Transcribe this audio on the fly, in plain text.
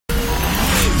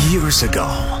Years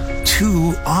ago,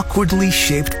 two awkwardly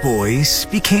shaped boys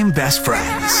became best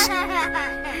friends.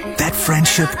 That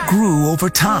friendship grew over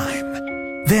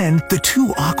time. Then the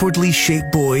two awkwardly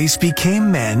shaped boys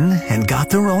became men and got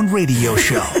their own radio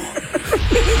show.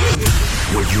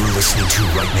 What you're listening to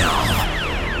right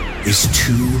now is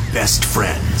two best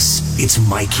friends. It's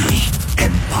Mikey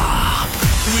and Bob.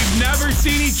 We've never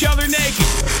seen each other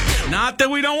naked. Not that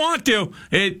we don't want to.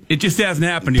 It just hasn't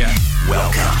happened yet.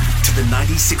 Welcome to the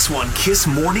 96.1 Kiss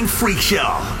Morning Freak Show.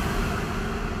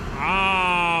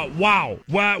 Wow.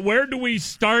 Where do we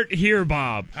start here,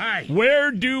 Bob? Hi.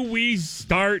 Where do we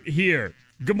start here?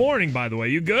 Good morning, by the way.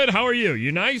 You good? How are you?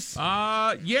 You nice?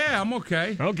 Yeah, I'm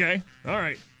okay. Okay. All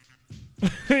right. I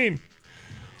mean,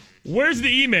 where's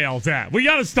the emails at? We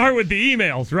got to start with the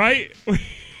emails, right?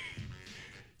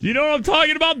 You know what I'm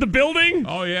talking about? The building?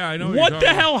 Oh, yeah, I know. What the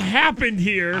hell happened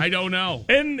here? I don't know.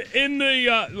 In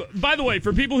the by the way,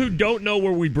 for people who don't know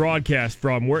where we broadcast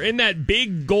from, we're in that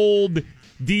big gold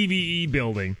DVE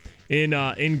building in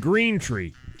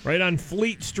Greentree, right on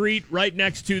Fleet Street, right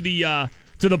next to the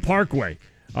Parkway.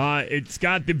 It's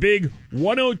got the big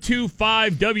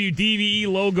 102.5 WDVE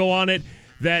logo on it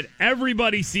that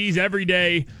everybody sees every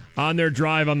day on their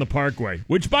drive on the Parkway.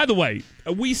 Which, by the way,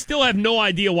 we still have no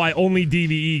idea why only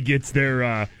DVE gets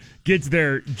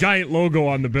their giant logo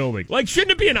on the building. Like,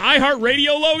 shouldn't it be an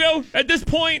iHeartRadio logo at this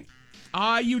point?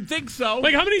 You'd think so.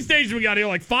 Like, how many stations we got here?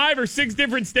 Like 5 or 6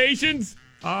 different stations?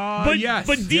 Yes.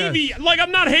 But DVE, yes. Like,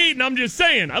 I'm not hating. I'm just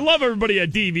saying. I love everybody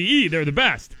at DVE. They're the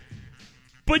best.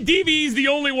 But DVE's the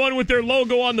only one with their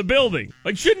logo on the building.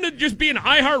 Like, shouldn't it just be an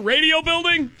iHeartRadio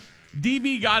building?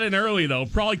 DB got in early, though.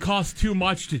 Probably cost too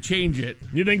much to change it.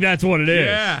 You think that's what it is?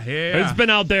 Yeah. It's been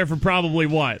out there for probably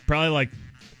what? Probably like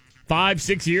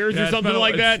 5-6 years or something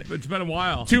like that? It's been a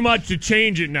while. Too much to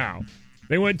change it now.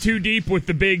 They went too deep with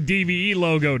the big DVE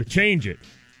logo to change it.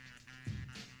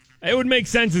 It would make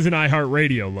sense as an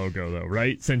iHeartRadio logo, though,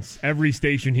 right? Since every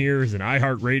station here is an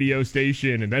iHeartRadio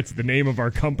station, and that's the name of our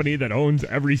company that owns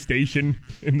every station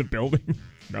in the building.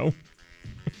 No?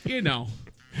 You know.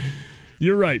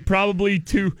 You're right. Probably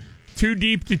too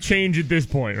deep to change at this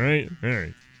point, right? All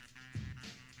right.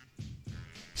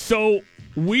 So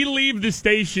we leave the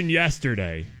station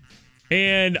yesterday,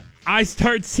 and I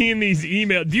start seeing these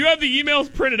emails. Do you have the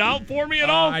emails printed out for me at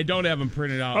all? I don't have them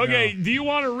printed out. Okay. No. Do you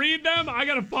want to read them? I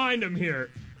got to find them here.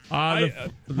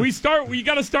 We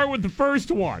got to start with the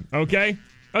first one, okay?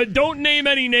 Don't name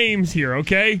any names here,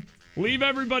 okay? Leave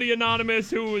everybody anonymous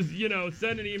who was,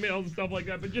 sending emails and stuff like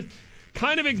that, but just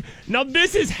kind of now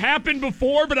this has happened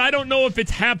before, but I don't know if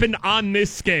it's happened on this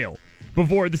scale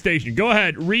before at the station. Go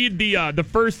ahead, read the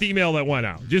first email that went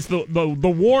out. Just the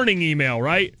warning email,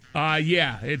 right?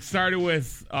 Yeah. It started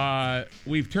with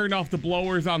we've turned off the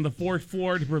blowers on the 4th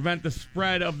floor to prevent the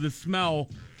spread of the smell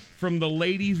from the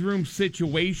ladies' room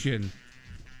situation.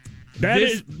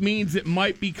 This means it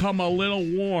might become a little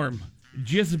warm.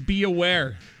 Just be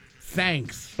aware.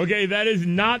 Thanks. Okay, that is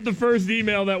not the first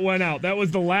email that went out. That was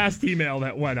the last email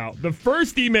that went out. The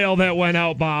first email that went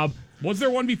out, Bob. Was there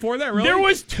one before that, really? There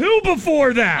was 2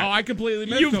 before that. Oh, I completely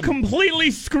missed You've them. completely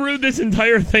screwed this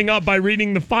entire thing up by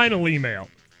reading the final email.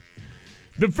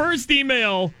 The first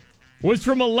email was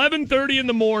from 11:30 in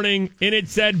the morning, and it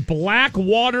said, black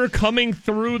water coming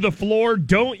through the floor.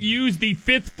 Don't use the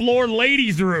 5th floor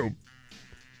ladies' room.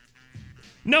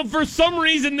 Now, for some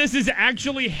reason, this has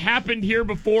actually happened here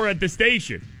before at the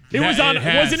station.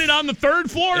 Wasn't it on the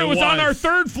 3rd floor? It was on our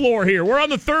 3rd floor here. We're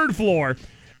on the 3rd floor,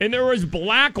 and there was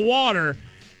black water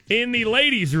in the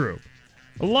ladies' room.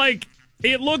 Like,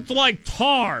 it looked like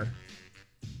tar.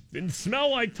 Didn't smell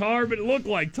like tar, but it looked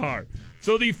like tar.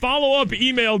 So the follow-up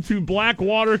email to black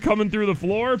water coming through the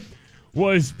floor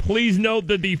was, please note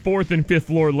that the 4th and 5th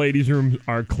floor ladies' rooms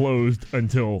are closed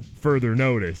until further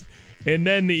notice. And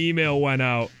then the email went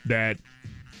out that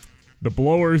the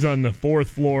blowers on the 4th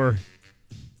floor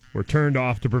were turned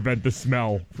off to prevent the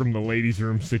smell from the ladies'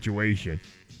 room situation.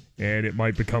 And it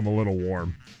might become a little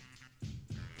warm.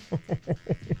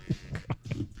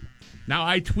 Now,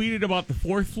 I tweeted about the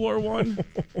 4th floor one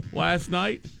last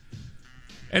night.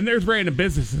 And there's random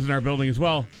businesses in our building as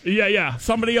well. Yeah.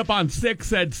 Somebody up on 6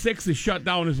 said 6 is shut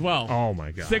down as well. Oh,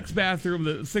 my God. the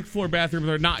 6th floor bathrooms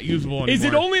are not usable anymore. Is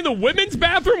it only the women's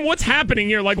bathroom? What's happening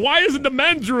here? Like, why isn't the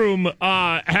men's room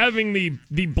having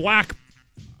the black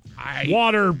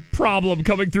water problem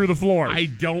coming through the floor? I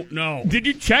don't know. Did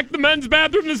you check the men's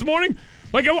bathroom this morning?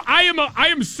 Like, I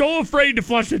am so afraid to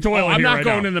flush the toilet. I'm not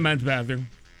going now. in the men's bathroom.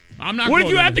 I'm not. What if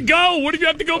you have to go? What if you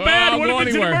have to go bad? I'll What go if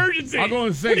it's anywhere. an emergency? I'll go in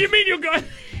the sink. What do you mean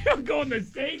you'll go in the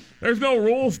sink? There's no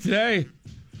rules today.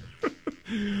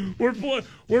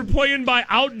 We're playing by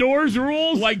outdoors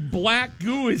rules. Like black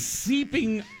goo is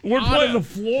seeping out of the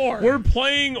floor. We're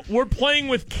playing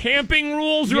with camping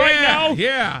rules right now.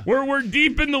 Yeah. Where we're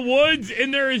deep in the woods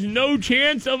and there is no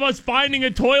chance of us finding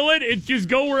a toilet. It's just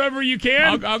go wherever you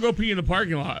can. I'll go pee in the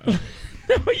parking lot.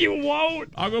 No, you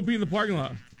won't. I'll go pee in the parking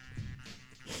lot.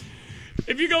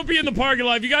 If you go pee in the parking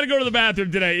lot, if you got to go to the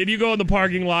bathroom today and you go in the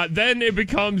parking lot, then it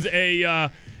becomes a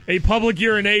public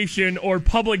urination or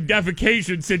public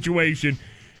defecation situation,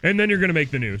 and then you're going to make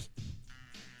the news.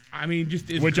 I mean,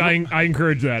 I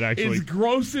encourage that, actually. As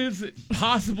gross as it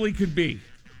possibly could be.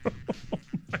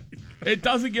 It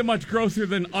doesn't get much grosser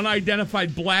than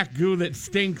unidentified black goo that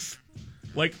stinks,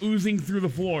 like oozing through the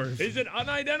floors. Is it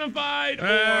unidentified?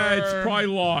 It's probably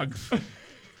logs.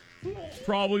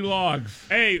 Probably logs.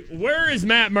 Hey, where is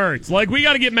Matt Mertz? Like, we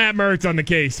got to get Matt Mertz on the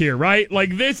case here, right?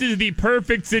 Like, this is the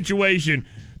perfect situation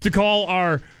to call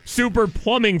our super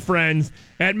plumbing friends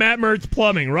at Matt Mertz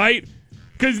Plumbing, right?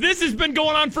 Because this has been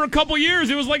going on for a couple years.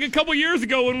 It was like a couple years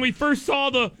ago when we first saw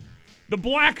the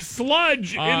black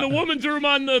sludge in the woman's room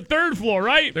on the third floor,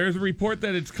 right? There's a report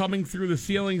that it's coming through the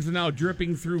ceilings and now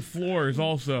dripping through floors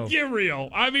also. Get real.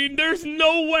 I mean, there's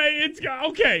no way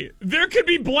okay, there could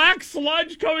be black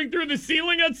sludge coming through the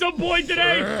ceiling at some point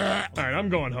today. All right, I'm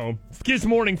going home. It's Kiss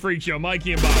Morning Freak Show,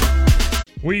 Mikey and Bob.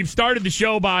 We've started the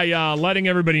show by letting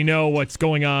everybody know what's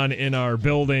going on in our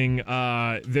building.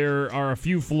 There are a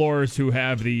few floors who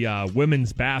have the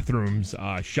women's bathrooms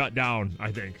shut down,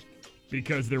 I think,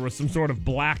 because there was some sort of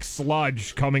black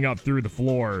sludge coming up through the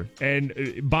floor. And,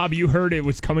 Bob, you heard it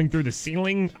was coming through the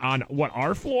ceiling on,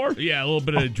 our floor? Yeah, a little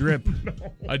bit of a drip. No.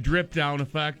 A drip down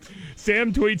effect.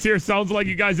 Sam tweets here, sounds like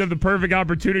you guys have the perfect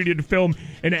opportunity to film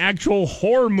an actual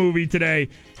horror movie today.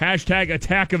 Hashtag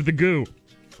Attack of the Goo.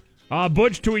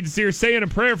 Butch tweets here, saying a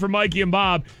prayer for Mikey and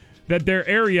Bob that their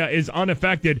area is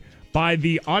unaffected by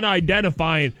the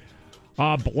unidentified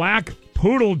black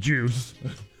poodle juice.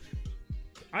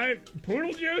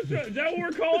 Poodle juice? Is that what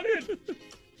we're calling it?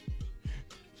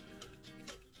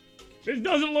 This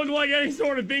doesn't look like any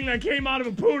sort of thing that came out of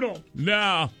a poodle.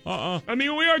 No. I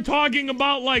mean, we are talking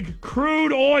about, like,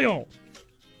 crude oil.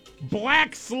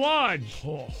 Black sludge.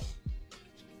 Oh.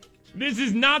 This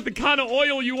is not the kind of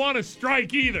oil you want to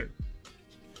strike either.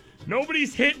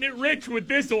 Nobody's hitting it rich with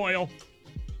this oil.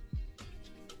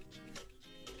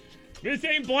 This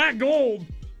ain't black gold.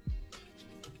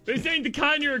 This ain't the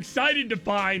kind you're excited to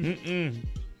find.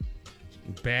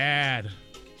 Bad.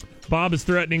 Bob is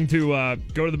threatening to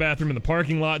go to the bathroom in the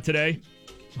parking lot today.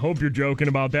 Hope you're joking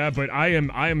about that, but I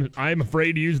am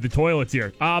afraid to use the toilets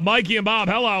here. Mikey and Bob,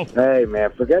 hello. Hey,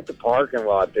 man, forget the parking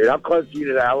lot, dude. I'm close to you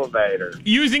to the elevator.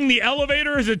 Using the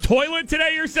elevator as a toilet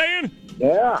today, you're saying?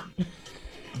 Yeah.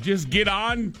 Just get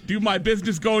on, do my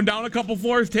business going down a couple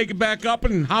floors, take it back up,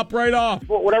 and hop right off.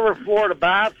 Whatever floor of the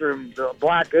bathroom, the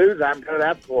black ooze, I'm going to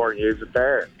that floor and use it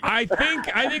there. I think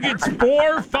it's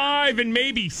 4, 5, and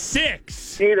maybe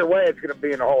 6. Either way, it's going to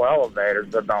be in the whole elevator,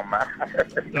 so it don't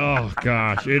matter. Oh,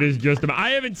 gosh, it is just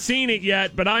I haven't seen it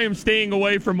yet, but I am staying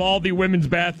away from all the women's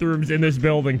bathrooms in this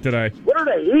building today. What are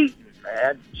they eating,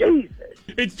 man? Jesus.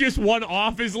 It's just one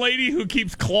office lady who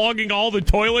keeps clogging all the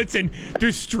toilets and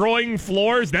destroying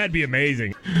floors. That'd be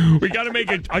amazing. We got to make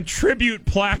a tribute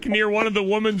plaque near one of the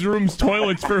women's room's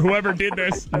toilets for whoever did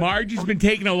this. Margie's been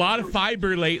taking a lot of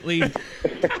fiber lately.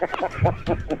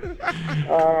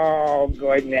 Oh,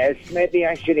 goodness. Maybe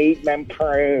I should eat them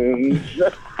prunes.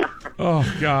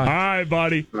 Oh, God. All right,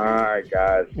 buddy. All right,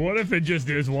 guys. What if it just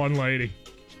is one lady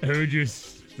who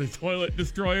just... The toilet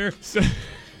destroyer?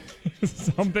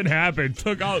 Something happened.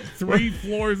 Took out 3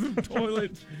 floors of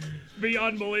toilets. Be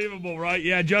unbelievable, right?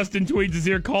 Yeah, Justin tweets us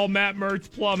here. Call Matt Mertz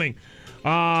Plumbing.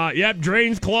 Yep,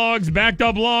 drains, clogs, backed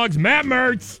up logs. Matt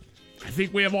Mertz. I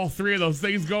think we have all 3 of those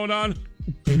things going on.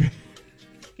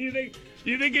 You think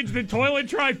it's the toilet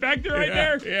trifecta right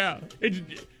there? Yeah. It's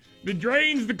the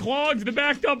drains, the clogs, the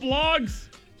backed up logs.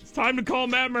 It's time to call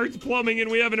Matt Mertz Plumbing, and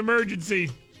we have an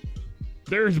emergency.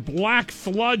 There's black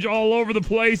sludge all over the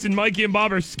place, and Mikey and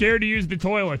Bob are scared to use the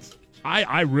toilets.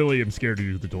 I really am scared to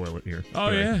use the toilet here.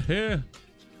 Oh, yeah.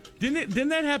 Didn't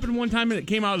that happen one time and it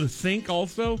came out of the sink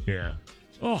also? Yeah.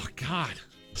 Oh, God.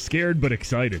 Scared but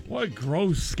excited. What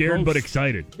gross. Scared but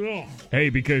excited. Ugh. Hey,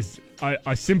 because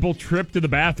a simple trip to the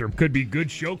bathroom could be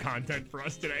good show content for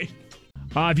us today.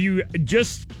 If you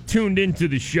just tuned into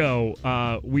the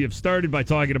show, we have started by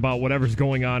talking about whatever's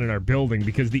going on in our building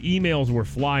because the emails were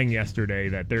flying yesterday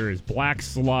that there is black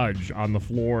sludge on the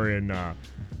floor in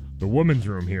the women's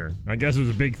room here. I guess it was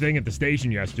a big thing at the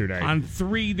station yesterday. On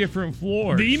 3 different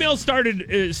floors. The emails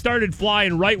started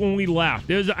flying right when we left.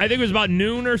 I think it was about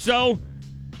noon or so.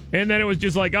 And then it was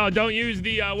just like, oh, don't use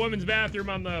the women's bathroom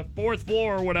on the 4th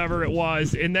floor or whatever it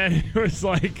was. And then it was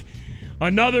like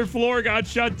another floor got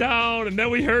shut down. And then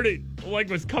we heard it like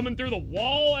was coming through the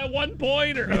wall at one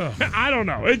point. Or I don't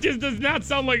know. It just does not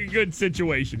sound like a good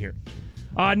situation here.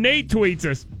 Nate tweets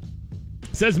us.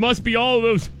 Says, must be all of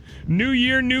those New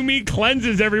Year, New Me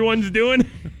cleanses everyone's doing.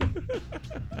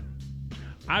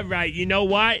 All right, you know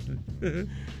what?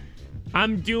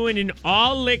 I'm doing an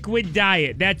all-liquid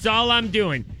diet. That's all I'm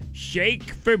doing.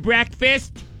 Shake for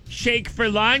breakfast, shake for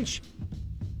lunch,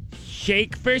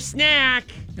 shake for snack.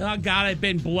 Oh, God, I've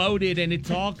been bloated, and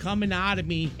it's all coming out of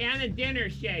me. And a dinner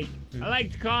shake. I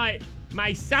like to call it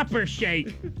my supper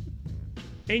shake.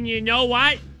 And you know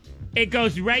what? It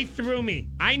goes right through me.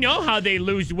 I know how they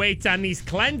lose weights on these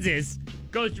cleanses.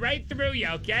 Goes right through you,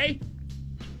 okay?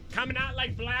 Coming out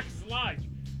like black sludge.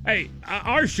 Hey,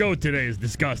 our show today is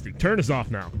disgusting. Turn us off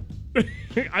now.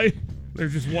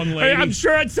 There's just one lady. I'm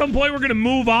sure at some point we're going to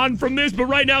move on from this, but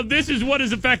right now this is what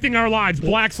is affecting our lives.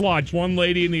 Black sludge. One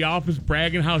lady in the office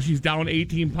bragging how she's down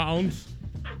 18 pounds.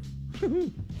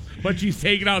 But she's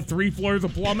taking out 3 floors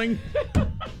of plumbing.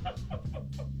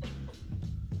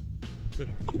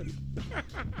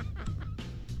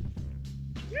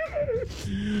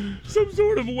 Some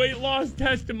sort of weight loss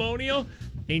testimonial.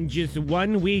 In just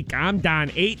 1 week, I'm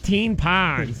down 18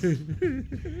 pounds.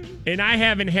 And I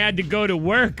haven't had to go to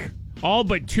work all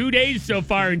but 2 days so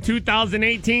far in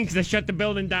 2018 because I shut the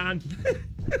building down.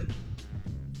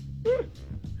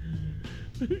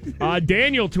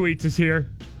 Daniel tweets us here.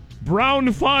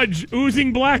 Brown fudge,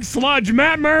 oozing black sludge,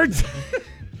 Matt Mertz.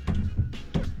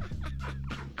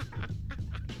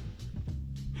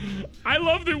 I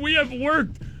love that we have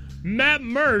worked Matt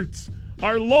Mertz,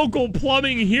 our local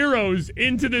plumbing heroes,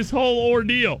 into this whole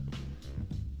ordeal.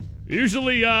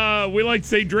 Usually, we like to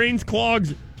say drains,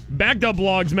 clogs, backed up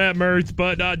logs, Matt Mertz,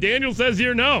 but Daniel says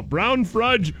here, no. Brown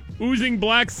fudge, oozing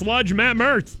black sludge, Matt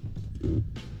Mertz.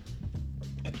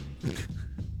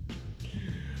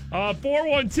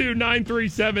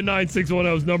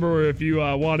 412-937-9610 is number if you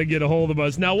want to get a hold of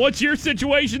us. Now, what's your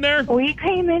situation there? We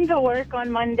came into work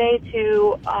on Monday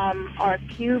to our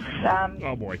cubes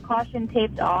Oh, boy. caution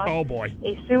taped off. Oh, boy.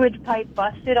 A sewage pipe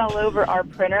busted all over our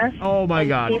printer. Oh, my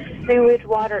God. Seeped sewage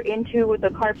water into the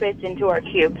carpets into our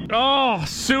cubes. Oh,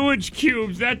 sewage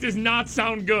cubes. That does not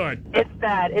sound good. It's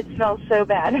bad. It smells so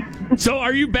bad. So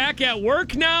are you back at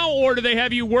work now, or do they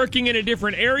have you working in a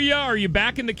different area? Are you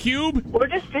back in the cube? We're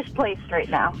just displaced right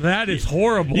now. That is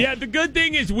horrible. Yeah, the good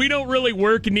thing is we don't really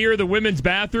work near the women's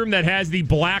bathroom that has the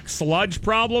black sludge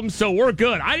problem, so we're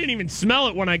good. I didn't even smell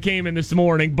it when I came in this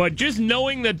morning, but just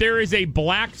knowing that there is a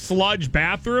black sludge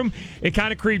bathroom, it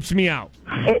kind of creeps me out.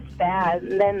 It's bad.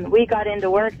 And then we got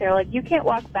into work. They're like, you can't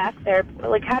walk back there. We're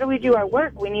like, how do we do our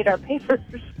work? We need our papers.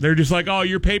 They're just like, oh,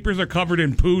 your papers are covered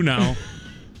in poo now.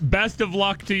 Best of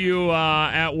luck to you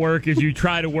at work as you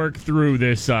try to work through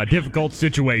this difficult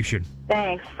situation.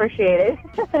 Thanks. Appreciate it.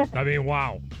 I mean,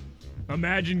 wow.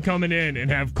 Imagine coming in and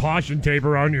have caution tape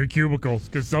around your cubicles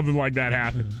because something like that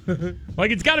happened.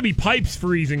 Like, it's got to be pipes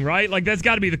freezing, right? Like, that's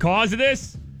got to be the cause of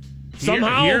this?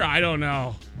 Somehow? Here, I don't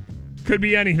know. Could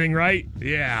be anything, right?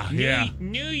 Yeah.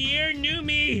 New year, new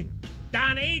me.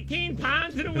 Down 18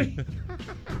 pounds in a week.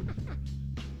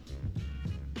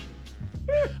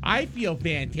 I feel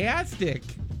fantastic.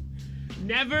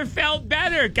 Never felt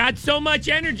better. Got so much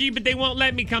energy, but they won't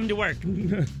let me come to work.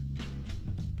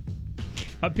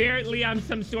 Apparently, I'm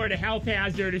some sort of health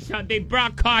hazard or something. They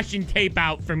brought caution tape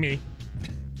out for me.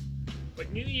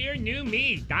 But new year, new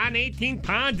me. Down 18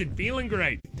 pounds and feeling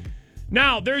great.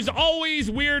 Now, there's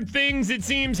always weird things, it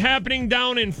seems, happening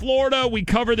down in Florida. We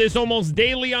cover this almost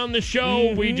daily on the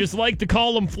show. We just like to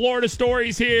call them Florida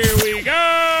stories. Here we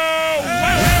go!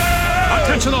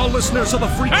 Attention all listeners of the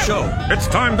Freak Show. It's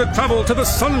time to travel to the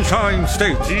Sunshine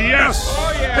State. Yes.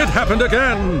 Oh, yeah. It happened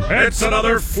again. It's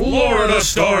another Florida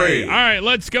story. All right,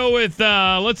 let's go with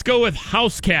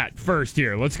House Cat first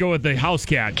here. Let's go with the House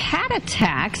Cat. Cat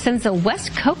attack sends a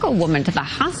West Cocoa woman to the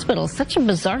hospital. Such a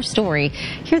bizarre story.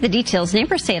 Here are the details.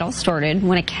 Neighbors say it all started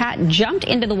when a cat jumped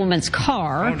into the woman's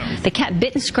car. Oh, no. The cat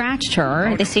bit and scratched her.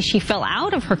 Oh, they say she fell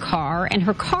out of her car, and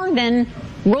her car then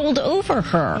rolled over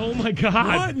her. Oh, my God.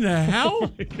 What in the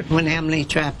hell? When Emily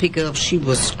tried to pick her up, she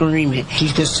was screaming.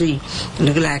 You could see,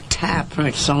 look like tire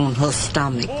prints on her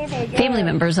stomach. Family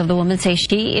members of the woman say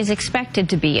she is expected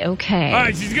to be okay. All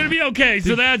right, she's going to be okay,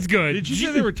 so that's good. Did you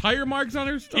say there were tire marks on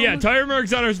her stomach? Yeah, tire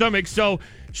marks on her stomach. So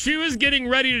she was getting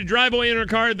ready to drive away in her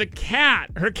car.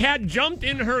 Her cat jumped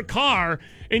in her car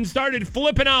and started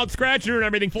flipping out, scratching her and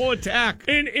everything. Full attack.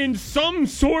 In some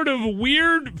sort of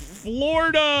weird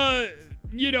Florida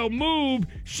move,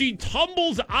 she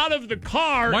tumbles out of the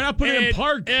car. Why not put it in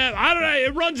park? I don't know.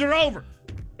 It runs her over.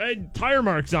 Tire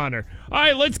marks on her. All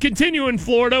right, let's continue in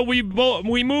Florida. We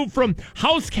move from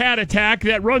house cat attack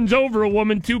that runs over a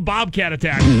woman to bobcat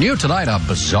attack. New tonight, a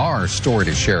bizarre story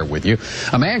to share with you.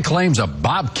 A man claims a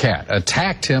bobcat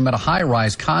attacked him at a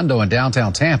high-rise condo in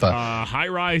downtown Tampa. A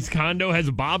high-rise condo has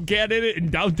a bobcat in it in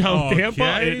downtown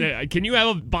Tampa? Can you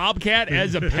have a bobcat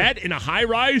as a pet in a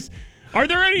high-rise? Are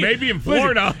there any? Maybe in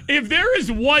Florida. Listen, if there is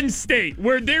one state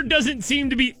where there doesn't seem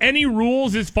to be any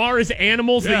rules as far as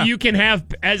animals that you can have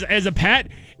as a pet,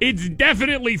 it's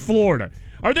definitely Florida.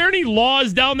 Are there any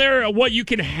laws down there of what you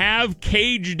can have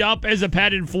caged up as a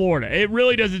pet in Florida? It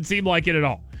really doesn't seem like it at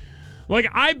all. Like,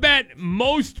 I bet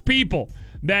most people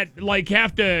that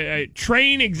have to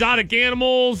train exotic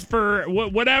animals for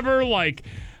whatever,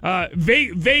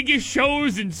 Vegas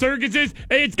shows and circuses,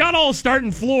 it's got all start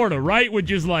in Florida, right?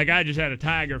 Which is I just had a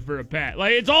tiger for a pet.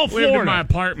 It's all Florida. Lived in my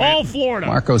apartment. All Florida.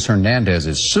 Marcos Hernandez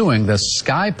is suing the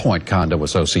Sky Point Condo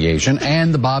Association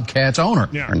and the bobcat's owner.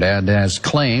 Yeah. Hernandez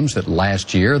claims that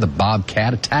last year the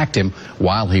bobcat attacked him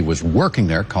while he was working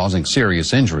there, causing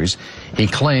serious injuries. He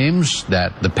claims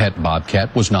that the pet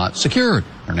bobcat was not secured.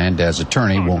 Hernandez's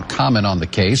attorney won't comment on the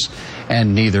case,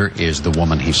 and neither is the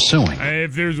woman he's suing.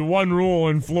 If there's one rule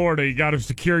in Florida, you got to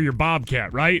secure your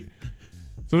bobcat, right?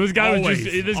 So this guy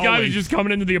was just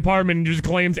coming into the apartment and just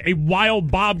claims a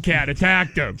wild bobcat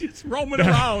attacked him. Just roaming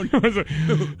around.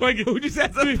 Who just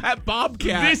has a pet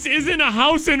bobcat? This isn't a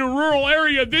house in a rural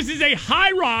area. This is a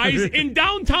high-rise in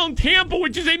downtown Tampa,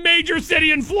 which is a major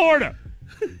city in Florida.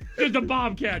 Just a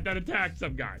bobcat that attacked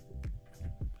some guy.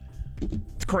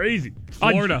 It's crazy.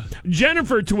 Florida.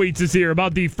 Jennifer tweets us here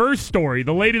about the first story,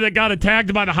 the lady that got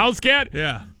attacked by the house cat.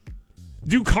 Yeah.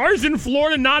 Do cars in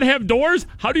Florida not have doors?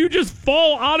 How do you just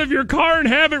fall out of your car and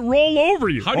have it roll over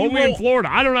you? How do you Only roll in Florida?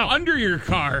 I don't know. Under your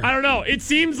car? I don't know. It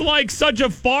seems like such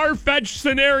a far-fetched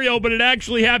scenario, but it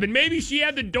actually happened. Maybe she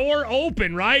had the door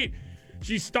open, right?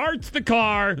 She starts the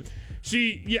car.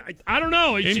 I don't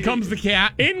know. In comes the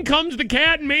cat. In comes the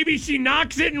cat, and maybe she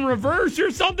knocks it in reverse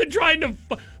or something, trying to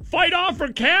fight off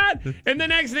her cat. And the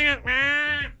next thing,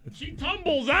 she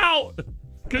tumbles out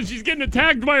because she's getting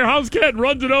attacked by her house cat and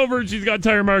runs it over, and she's got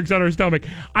tire marks on her stomach.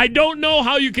 I don't know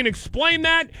how you can explain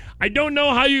that. I don't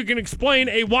know how you can explain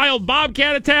a wild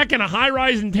bobcat attack in a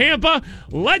high-rise in Tampa.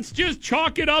 Let's just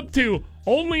chalk it up to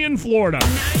only in Florida.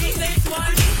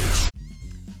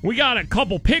 We got a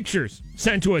couple pictures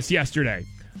sent to us yesterday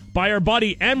by our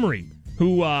buddy Emery,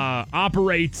 who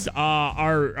operates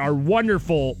our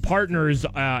wonderful partners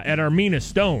at Armina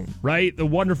Stone, right? The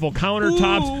wonderful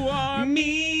countertops. Ooh,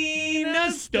 Armina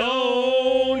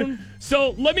Stone.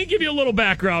 So let me give you a little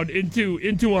background into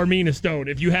Armina Stone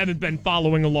if you haven't been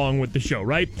following along with the show,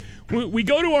 right? We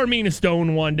go to Armina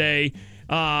Stone one day.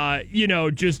 With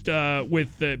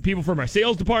the people from our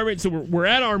sales department. So we're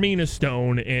at Armina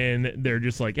Stone, and they're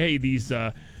just like, hey, these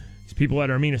people at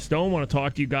Armina Stone want to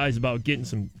talk to you guys about getting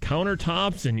some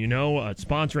countertops and,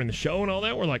 sponsoring the show and all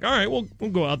that. We're like, all right, we'll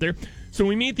go out there. So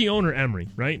we meet the owner, Emery,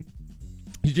 right?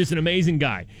 He's just an amazing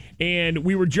guy. And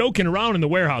we were joking around in the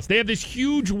warehouse. They have this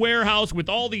huge warehouse with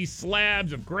all these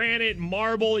slabs of granite and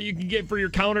marble that you can get for your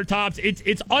countertops.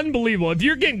 It's unbelievable. If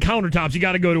you're getting countertops, you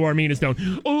got to go to Armina Stone.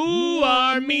 Ooh,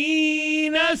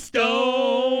 Armina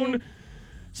Stone.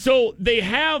 So they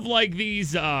have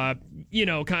these, kind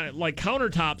of like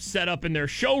countertops set up in their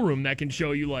showroom that can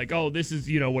show you this is,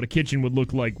 what a kitchen would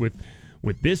look like with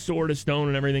this sort of stone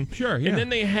and everything. Sure, yeah. And then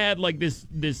they had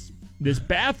this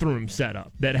bathroom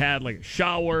setup that had a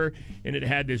shower, and it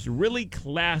had this really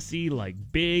classy,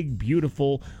 big,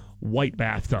 beautiful white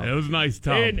bathtub. It was a nice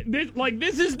tub. And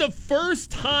this is the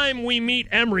first time we meet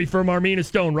Emery from Armina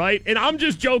Stone, right? And I'm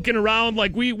just joking around,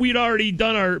 we'd already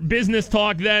done our business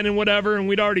talk then and whatever, and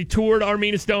we'd already toured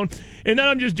Armina Stone. And then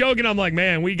I'm just joking, I'm like,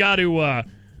 man, we got to,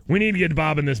 we need to get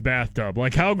Bob in this bathtub.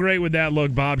 How great would that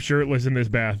look, Bob shirtless in this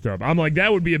bathtub? I'm like,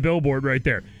 that would be a billboard right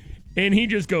there. And he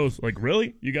just goes,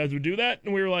 really? You guys would do that?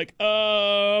 And we were like,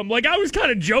 I was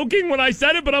kind of joking when I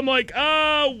said it, but I'm like,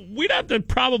 we'd have to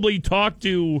probably talk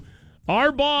to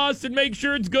our boss and make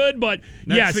sure it's good. But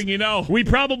next thing you know, we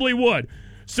probably would.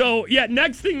 So, yeah,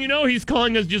 next thing you know, he's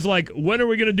calling us just when are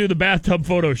we going to do the bathtub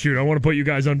photo shoot? I want to put you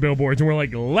guys on billboards. And we're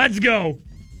like, let's go.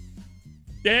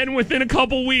 And within a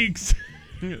couple weeks,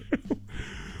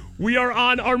 we are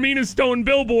on Armina Stone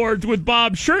billboards with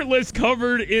Bob shirtless,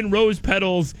 covered in rose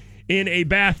petals, in a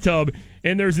bathtub.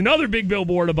 And there's another big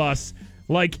billboard of us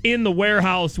in the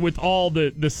warehouse with all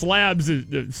the slabs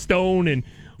of stone and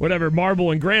whatever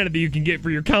marble and granite that you can get for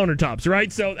your countertops,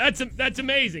 right? So that's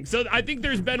amazing. So I think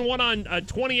there's been one on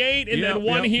 28 and then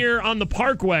one here on the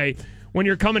Parkway when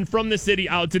you're coming from the city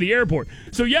out to the airport.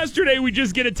 So yesterday we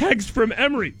just get a text from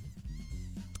Emery,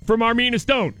 from Armina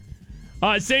Stone,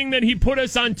 saying that he put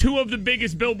us on 2 of the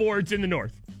biggest billboards in the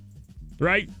north,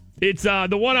 right? It's the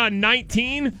one on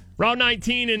 19, Route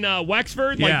 19 in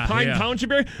Wexford, like Pine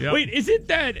Township area. Yep. Wait,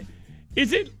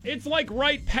 it's like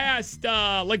right past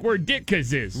like where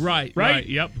Ditka's is. Right,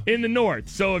 yep. In the north.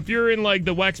 So if you're in like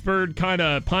the Wexford kind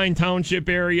of Pine Township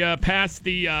area, past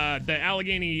the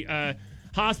Allegheny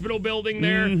Hospital building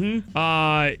there,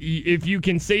 if you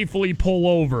can safely pull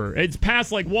over. It's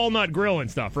past like Walnut Grill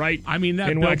and stuff, right? I mean,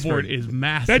 that billboard is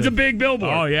massive. That's a big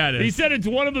billboard. Oh, yeah, it is. He said it's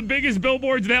one of the biggest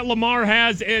billboards that Lamar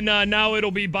has, and now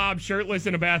it'll be Bob shirtless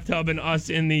in a bathtub and us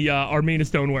in the Armina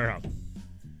Stone warehouse.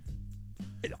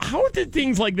 How did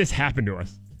things like this happen to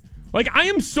us? Like, I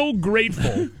am so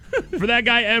grateful for that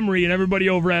guy Emery and everybody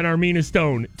over at Armina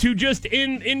Stone to just,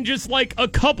 in just like a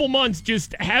couple months,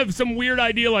 just have some weird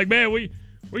idea like, man, we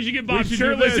should get Bob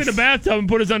shirtless in a bathtub and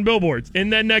put us on billboards.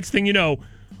 And then next thing you know,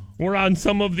 we're on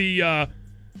some of the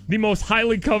most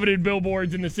highly coveted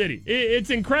billboards in the city. It's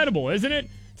incredible, isn't it?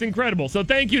 It's incredible. So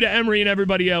thank you to Emery and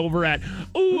everybody over at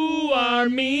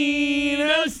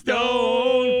Armina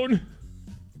Stone.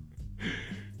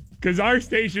 Because our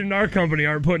station and our company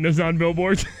aren't putting us on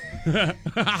billboards.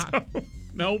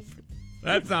 Nope.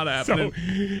 That's not happening. So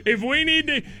if we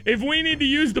need to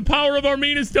use the power of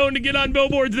Armina Stone to get on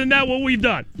billboards, then that's what we've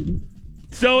done.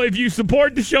 So if you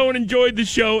support the show and enjoyed the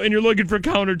show and you're looking for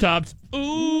countertops,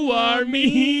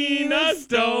 Armina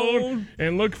Stone.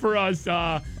 And look for us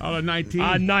on 19.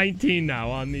 On 19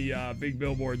 now on the big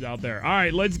billboards out there. All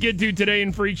right, let's get to Today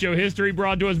in Freak Show history,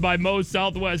 brought to us by Moe's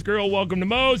Southwest Grill. Welcome to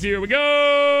Moe's. Here we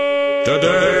go.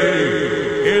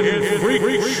 Today in Freak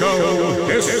Show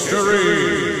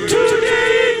history.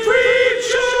 Today in Freak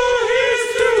Show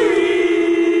history.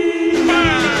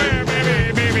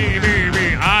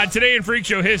 Today in Freak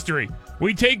Show history,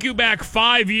 we take you back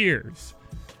 5 years.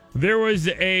 There was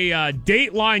a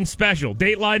Dateline special,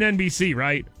 Dateline NBC,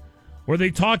 right? Where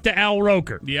they talked to Al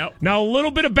Roker. Yep. Now, a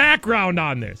little bit of background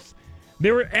on this.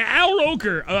 Al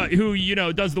Roker, who,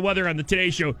 does the weather on the Today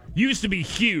Show, used to be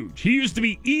huge. He used to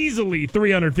be easily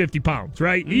 350 pounds,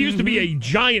 right? He used to be a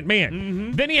giant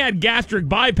man. Then he had gastric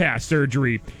bypass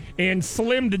surgery and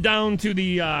slimmed down to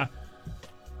the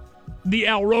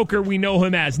Al Roker we know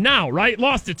him as now, right?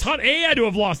 Lost a ton. He had to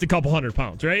have lost a couple 100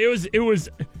 pounds, right? It was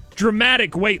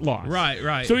dramatic weight loss.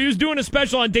 Right. So he was doing a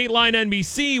special on Dateline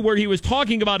NBC where he was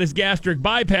talking about his gastric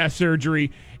bypass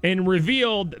surgery and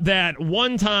revealed that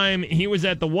one time he was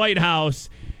at the White House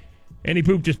and he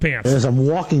pooped his pants. As I'm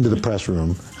walking to the press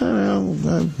room,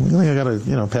 I think I got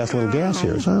to, pass a little gas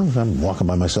here. So I'm walking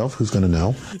by myself. Who's going to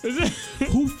know?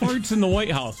 Who farts in the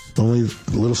White House? Only a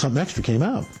little something extra came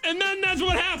out. And then that's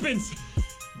what happens.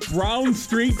 Brown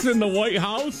streaks in the White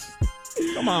House?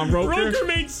 Come on, Roker. Roker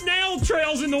made snail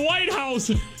trails in the White House.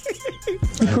 You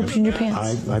pooped in your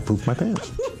pants? I pooped my pants.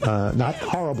 Not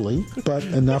horribly, but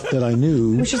enough that I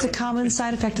knew. Which is a common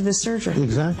side effect of this surgery.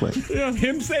 Exactly. Yeah,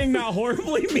 him saying not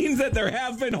horribly means that there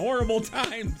have been horrible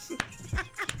times.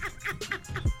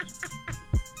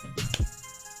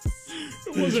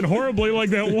 It wasn't horribly like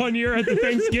that one year at the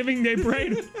Thanksgiving Day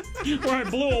parade where I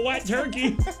blew a wet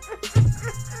turkey.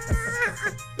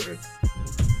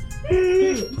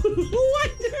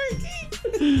 What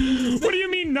turkey? What do you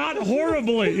mean not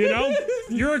horribly,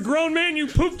 You're a grown man, you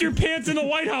pooped your pants in the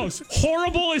White House.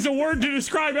 Horrible is a word to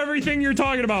describe everything you're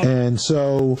talking about. And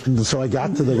so I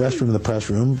got to the restroom of the press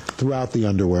room, threw out the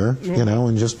underwear,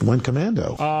 and just went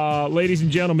commando. Ladies and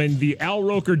gentlemen, the Al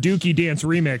Roker Dookie Dance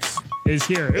remix is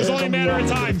here. It's only a matter of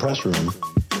time. The press room.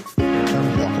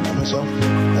 I'm walking by myself.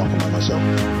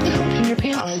 You pooped in your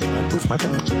pants? I pooped my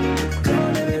pants. Come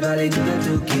on, everybody, do the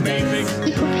Dookie dance.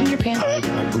 You pooped in your pants? I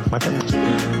pooped my pants.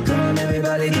 Come on,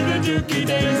 everybody, do the Dookie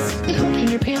dance. You pooped in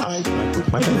your pants? I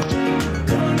pooped my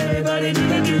pants. Come on, everybody, do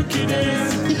the Dookie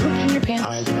dance. You pooped in your pants?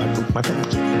 I pooped my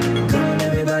pants. Come on,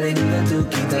 everybody, do the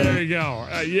Dookie dance. There you go.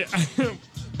 Yeah.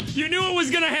 You knew it was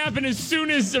going to happen as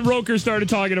soon as Roker started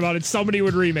talking about it. Somebody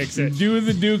would remix it. Do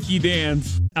the Dookie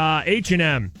dance.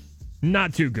 H&M,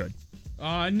 not too good.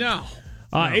 No.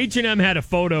 H&M had a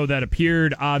photo that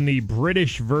appeared on the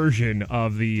British version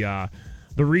of the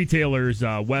retailer's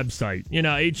website.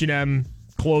 H&M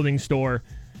clothing store.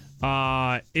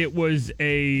 It was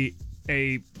a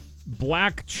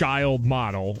black child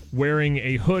model wearing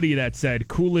a hoodie that said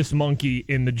 "Coolest Monkey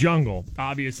in the Jungle."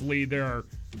 Obviously, there are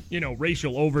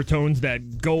racial overtones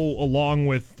that go along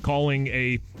with calling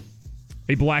a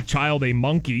black child a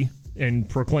monkey and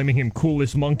proclaiming him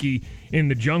coolest monkey in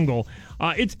the jungle.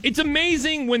 It's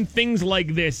amazing when things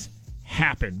like this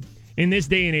happen in this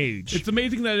day and age. It's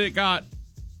amazing that it got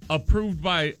approved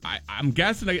by, I'm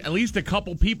guessing, at least a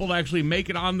couple people to actually make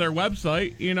it on their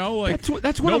website. You know, like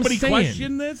that's what nobody I'm saying.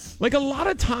 questioned this. Like a lot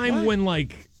of time when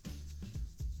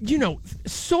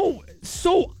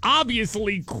so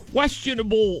obviously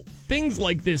questionable things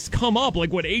like this come up,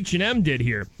 like what H&M did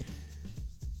here.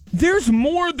 There's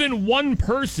more than one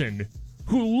person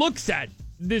who looks at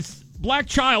this black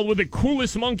child with the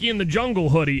coolest monkey in the jungle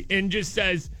hoodie and just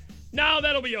says, "No,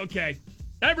 that'll be okay.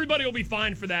 Everybody will be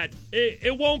fine for that.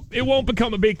 It won't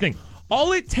become a big thing."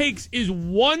 All it takes is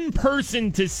one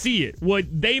person to see it, what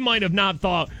they might have not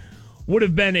thought would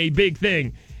have been a big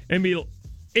thing, and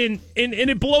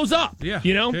it blows up. Yeah,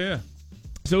 you know. Yeah.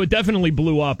 So it definitely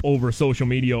blew up over social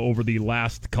media over the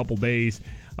last couple days.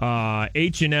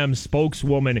 H&M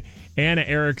spokeswoman Anna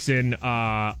Erickson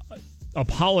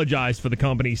apologized for the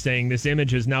company, saying this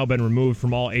image has now been removed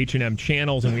from all H&M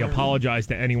channels, and we apologize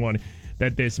to anyone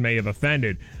that this may have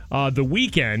offended. The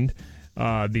Weeknd,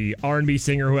 the R&B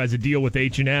singer who has a deal with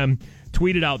H&M,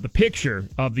 tweeted out the picture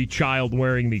of the child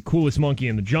wearing the coolest monkey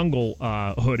in the jungle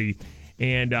hoodie.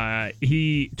 And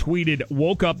he tweeted,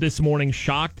 "Woke up this morning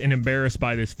shocked and embarrassed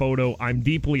by this photo. I'm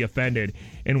deeply offended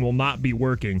and will not be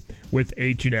working with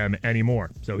H&M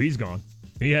anymore." So he's gone.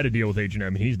 He had a deal with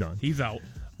H&M and he's done. He's out.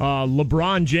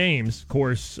 LeBron James, of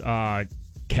course,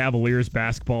 Cavaliers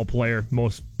basketball player,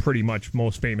 pretty much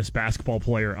most famous basketball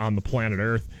player on the planet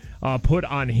Earth, put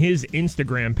on his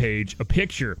Instagram page a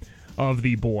picture of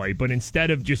the boy, but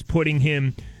instead of just putting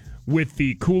him with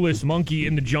the coolest monkey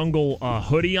in the jungle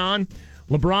hoodie on,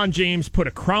 LeBron James put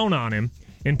a crown on him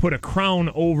and put a crown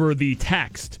over the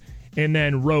text and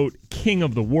then wrote "King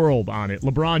of the World" on it.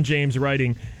 LeBron James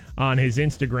writing on his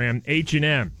Instagram,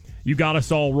 "H&M, you got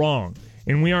us all wrong,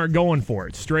 and we aren't going for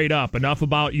it. Straight up, enough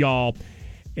about y'all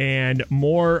and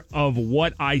more of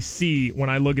what I see when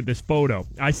I look at this photo.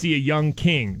 I see a young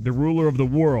king, the ruler of the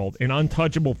world, an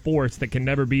untouchable force that can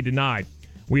never be denied.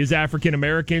 We as African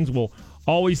Americans will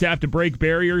always have to break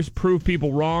barriers, prove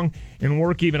people wrong, and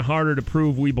work even harder to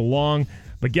prove we belong.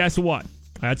 But guess what?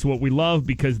 That's what we love,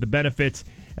 because the benefits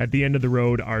at the end of the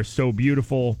road are so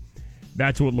beautiful."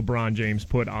 That's what LeBron James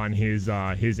put on his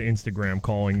Instagram,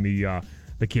 calling the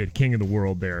kid king of the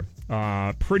world there.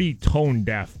 Pretty tone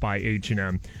deaf by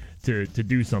H&M to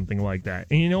do something like that.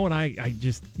 And you know what? I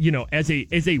just, as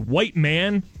a white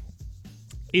man,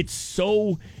 it's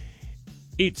so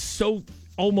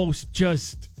almost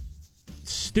just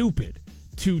stupid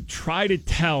to try to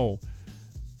tell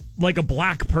like a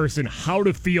black person how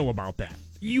to feel about that.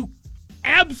 You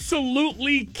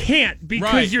absolutely can't,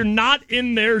 because you're not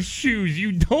in their shoes.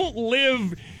 You don't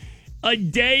live a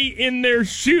day in their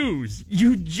shoes.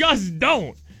 You just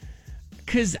don't.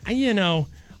 Because,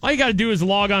 all you got to do is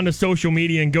log on to social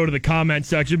media and go to the comment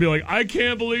section and be like, "I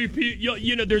can't believe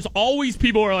people," there's always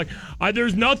people who are like,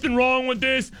 "There's nothing wrong with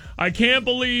this. I can't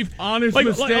believe." Honest like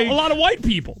mistake. a lot of white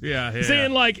people. Yeah.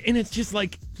 Saying and it's just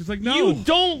like, no. You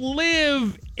don't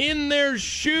live in their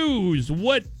shoes.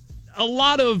 What a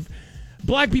lot of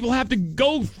black people have to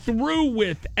go through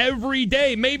with every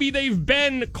day. Maybe they've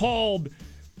been called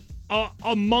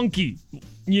a monkey,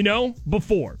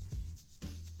 before.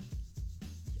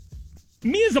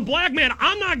 Me as a black man,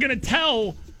 I'm not going to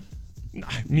tell...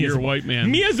 You're a white man.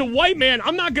 Me as a white man,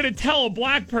 I'm not going to tell a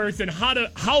black person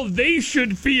how they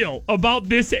should feel about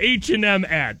this H&M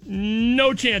ad.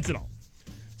 No chance at all.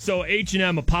 So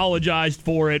H&M apologized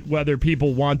for it, whether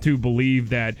people want to believe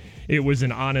that it was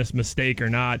an honest mistake or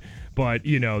not. But,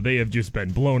 they have just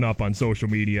been blown up on social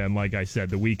media. And like I said,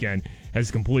 The Weeknd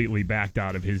has completely backed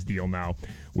out of his deal now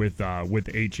with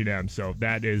H&M. So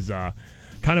that is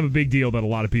kind of a big deal that a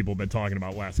lot of people have been talking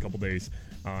about last couple days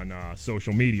on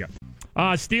social media.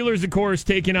 Steelers, of course,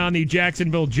 taking on the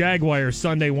Jacksonville Jaguars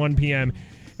Sunday, 1 p.m.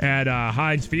 at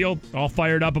Heinz Field. All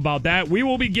fired up about that. We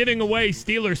will be giving away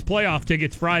Steelers playoff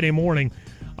tickets Friday morning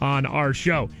on our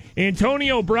show.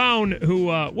 Antonio Brown, who,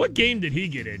 what game did he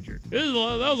get injured?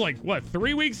 That was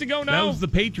 3 weeks ago now? That was the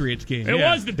Patriots game. It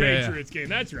was the Patriots game.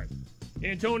 That's right.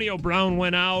 Antonio Brown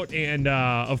went out, and,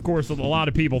 of course, a lot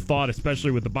of people thought, especially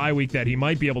with the bye week, that he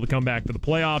might be able to come back for the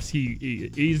playoffs.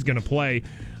 He's going to play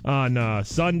on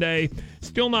Sunday.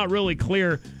 Still not really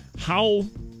clear how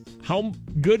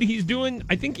good he's doing.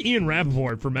 I think Ian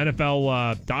Rappaport from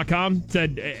NFL.com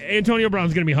said Antonio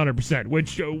Brown's going to be 100%,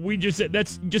 which we just said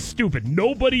that's just stupid.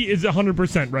 Nobody is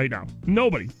 100% right now.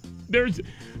 Nobody. There's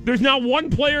not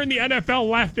one player in the NFL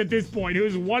left at this point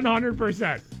who's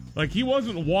 100%. Like, he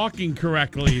wasn't walking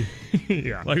correctly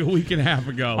Yeah. Like a week and a half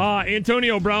ago.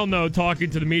 Antonio Brown, though, talking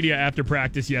to the media after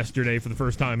practice yesterday for the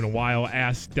first time in a while,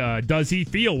 asked, does he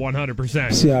feel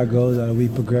 100%? See how it goes as we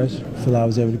progress. I feel like I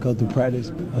was able to go through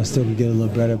practice. I still can get a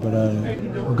little better, but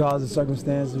regardless of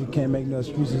circumstances, we can't make no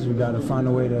excuses. We got to find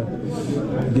a way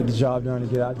to get the job done and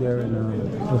get out there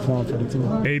and perform for the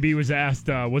team. AB was asked,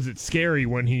 was it scary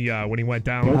when he went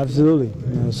down? Absolutely.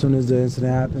 As soon as the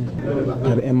incident happened,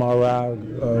 got an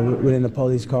MRI within the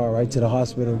police car right to the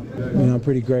hospital. I'm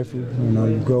pretty grateful.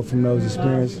 You grow from those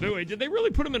experiences. Wait, did they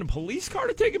really put him in a police car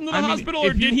to take him to the hospital,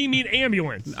 or did he mean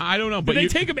ambulance? I don't know. But did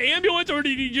they take him ambulance, or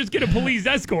did he just get a police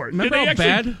escort? Remember how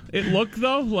bad it looked,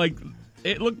 though? Like,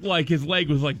 it looked like his leg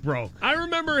was, broke. I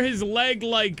remember his leg,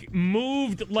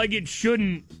 moved like it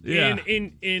shouldn't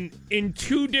in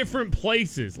two different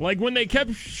places. Like, when they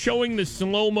kept showing the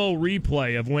slow-mo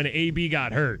replay of when AB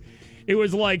got hurt, it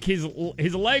was like his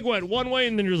leg went one way,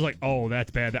 and then you're just like, oh, that's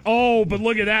bad. But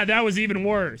look at that. That was even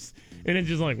worse. And it's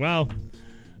just like, well,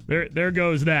 there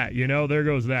goes that, there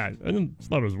goes that. I just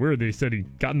thought it was weird they said he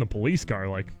got in the police car.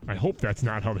 Like, I hope that's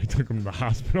not how they took him to the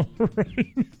hospital,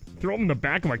 right? Throw him in the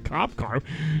back of a cop car. It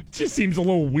just seems a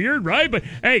little weird, right? But,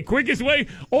 hey, quickest way,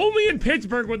 only in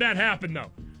Pittsburgh would that happen,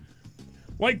 though.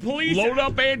 Like, police. Load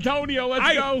up Antonio,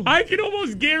 let's go. I can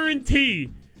almost guarantee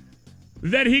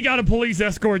that he got a police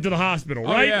escort to the hospital,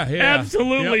 right? Yeah.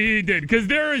 Absolutely he did, because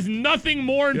there is nothing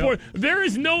more important. There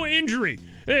is no injury.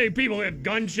 Hey, people have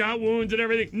gunshot wounds and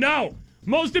everything. No.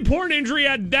 Most important injury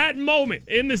at that moment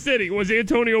in the city was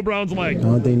Antonio Brown's leg. I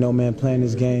don't think no man playing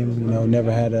this game,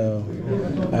 never had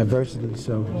adversity.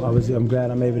 So I'm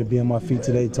glad I'm able to be on my feet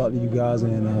today, talk to you guys,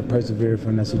 and persevere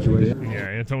from that situation. Yeah,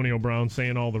 Antonio Brown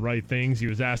saying all the right things. He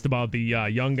was asked about the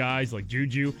young guys like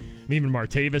Juju and even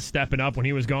Martavis stepping up when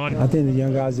he was gone. I think the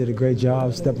young guys did a great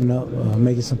job stepping up,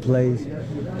 making some plays,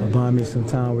 buying me some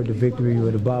time with the victory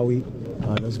with the bye week.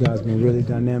 Those guys been really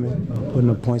dynamic, putting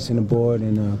up points in the board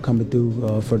and coming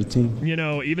through for the team.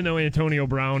 Even though Antonio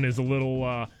Brown is a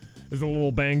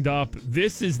little banged up,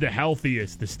 this is the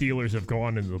healthiest the Steelers have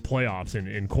gone into the playoffs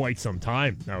in quite some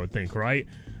time, I would think, right?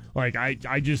 Like,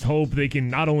 I just hope they can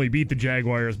not only beat the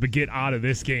Jaguars, but get out of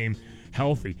this game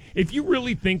healthy. If you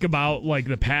really think about,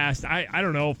 the past, I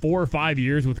don't know, 4 or 5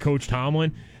 years with Coach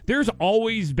Tomlin, there's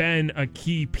always been a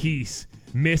key piece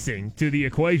missing to the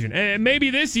equation. And maybe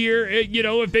this year,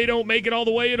 if they don't make it all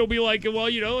the way, it'll be like, well,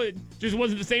 it just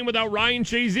wasn't the same without Ryan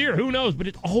Shazier. Who knows? But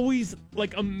it's always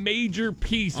like a major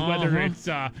piece, whether it's,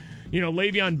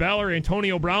 Le'Veon Bell or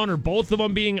Antonio Brown or both of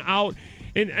them being out.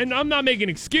 And I'm not making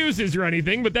excuses or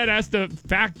anything, but that has to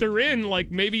factor in,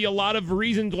 maybe a lot of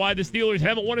reasons why the Steelers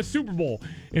haven't won a Super Bowl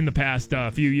in the past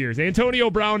few years. Antonio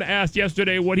Brown asked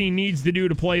yesterday what he needs to do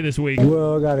to play this week.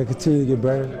 Well, I got to continue to get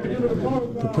better.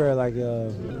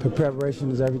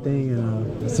 Preparation is everything,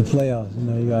 and it's the playoffs.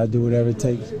 You got to do whatever it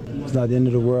takes. It's not the end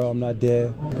of the world. I'm not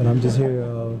dead, but I'm just here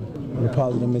with a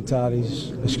positive mentality,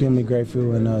 extremely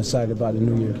grateful and excited about the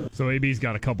new year. So AB's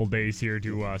got a couple days here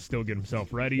to still get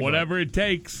himself ready. Whatever it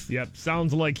takes. Yep,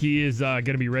 sounds like he is going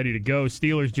to be ready to go.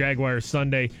 Steelers, Jaguars,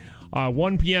 Sunday,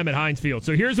 1 p.m. at Heinz Field.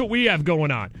 So here's what we have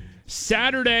going on.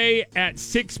 Saturday at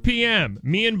 6 p.m.,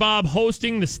 me and Bob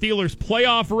hosting the Steelers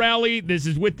playoff rally. This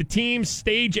is with the team,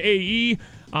 Stage AE.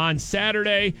 On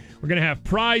Saturday, we're going to have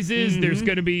prizes. Mm-hmm. There's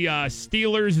going to be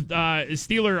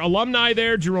Steeler alumni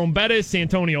there, Jerome Bettis,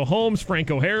 Antonio Holmes,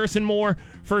 Franco Harris, and more.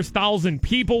 First 1,000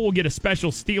 people will get a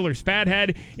special Steelers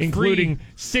Fathead, including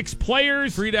 6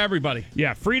 players. Free to everybody.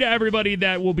 Yeah, free to everybody.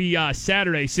 That will be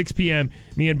Saturday, 6 p.m.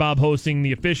 Me and Bob hosting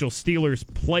the official Steelers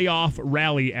playoff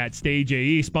rally at Stage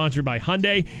AE, sponsored by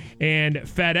Hyundai and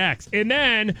FedEx. And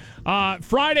then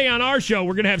Friday on our show,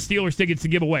 we're going to have Steelers tickets to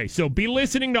give away. So be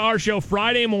listening to our show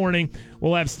Friday morning.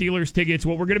 We'll have Steelers tickets.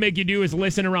 What we're going to make you do is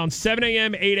listen around 7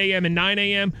 a.m., 8 a.m., and 9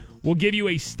 a.m. We'll give you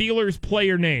a Steelers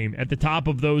player name at the top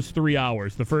of those 3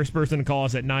 hours. The first person to call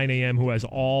us at 9 a.m. who has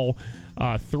all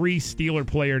 3 Steeler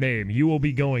player name, you will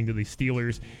be going to the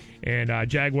Steelers and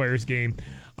Jaguars game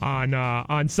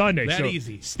on Sunday. That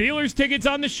easy. Steelers tickets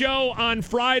on the show on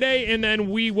Friday, and then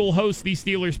we will host the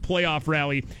Steelers playoff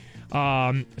rally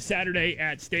Saturday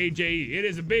at Stage AE. It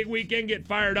is a big weekend. Get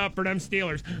fired up for them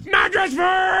Steelers. Mattress Firm!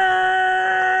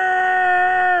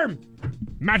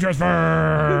 Mattress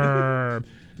Firm!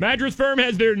 Mattress Firm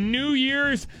has their New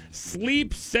Year's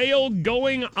sleep sale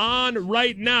going on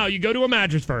right now. You go to a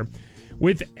Mattress Firm.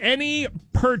 With any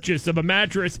purchase of a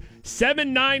mattress,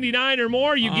 $7.99 or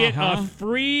more, you get a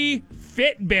free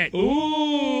Fitbit. Ooh!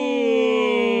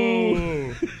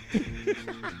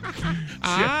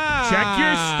 Check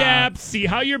your steps. See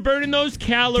how you're burning those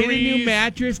calories. Get a new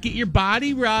mattress. Get your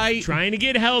body right. Trying to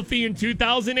get healthy in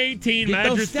 2018. Get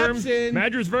those steps in.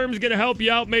 Mattress Firm's going to help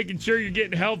you out, making sure you're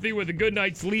getting healthy with a good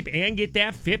night's sleep and get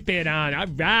that Fitbit on. All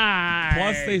right.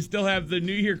 Plus, they still have the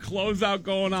New Year closeout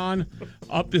going on.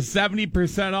 Up to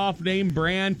 70% off name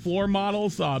brand floor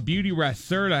models. Beauty Rest,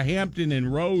 Serta, Hampton,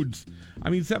 and Rhodes. I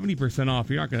mean, 70% off.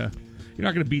 You're not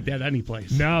gonna beat that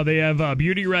anyplace. No, they have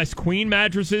Beauty Rest Queen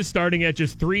mattresses starting at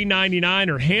just $3.99,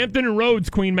 or Hampton and Rhodes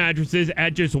Queen mattresses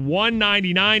at just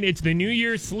 $1.99. It's the New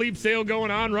Year's sleep sale going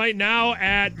on right now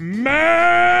at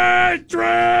Mattress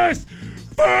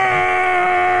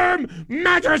Firm.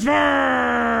 Mattress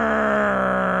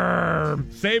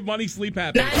Firm. Save money, sleep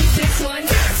happy.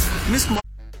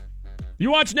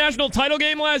 You watched national title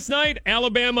game last night.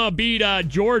 Alabama beat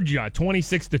Georgia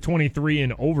 26-23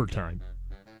 in overtime.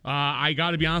 I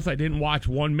got to be honest, I didn't watch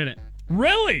 1 minute.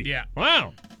 Really? Yeah.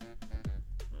 Wow.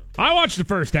 I watched the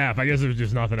first half. I guess there was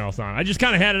just nothing else on. I just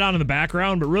kind of had it on in the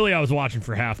background, but really I was watching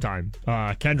for halftime.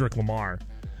 Kendrick Lamar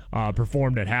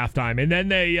performed at halftime. And then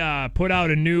they put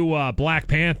out a new Black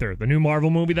Panther, the new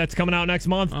Marvel movie that's coming out next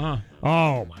month. Uh-huh.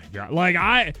 Oh, my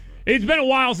God. It's been a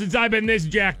while since I've been this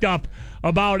jacked up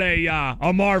about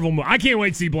a Marvel movie. I can't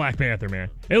wait to see Black Panther, man.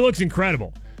 It looks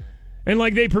incredible. And,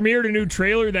 they premiered a new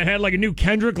trailer that had, a new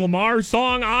Kendrick Lamar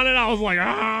song on it. I was like,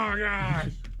 oh, gosh.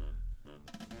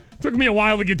 Took me a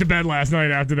while to get to bed last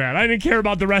night after that. I didn't care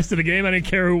about the rest of the game. I didn't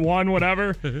care who won,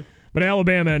 whatever. But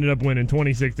Alabama ended up winning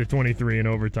 26-23 in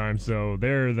overtime, so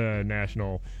they're the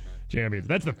national champions.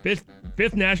 That's the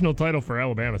fifth national title for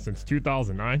Alabama since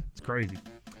 2009. It's crazy.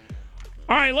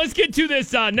 All right, let's get to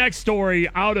this next story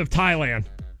out of Thailand.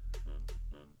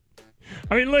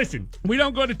 I mean, listen. We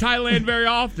don't go to Thailand very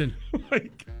often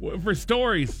for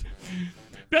stories.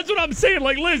 That's what I'm saying.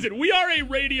 Listen, we are a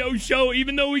radio show,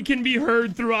 even though we can be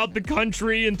heard throughout the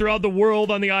country and throughout the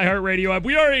world on the iHeartRadio app.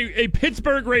 We are a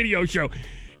Pittsburgh radio show.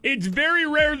 It's very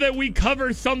rare that we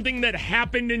cover something that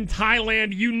happened in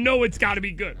Thailand. You know it's got to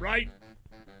be good, right?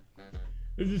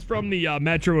 This is from the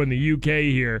Metro in the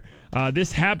UK here.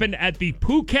 This happened at the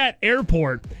Phuket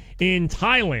airport in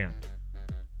Thailand.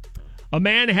 A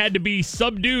man had to be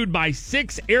subdued by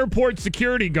 6 airport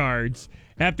security guards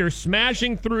after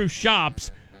smashing through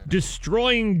shops,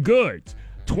 destroying goods.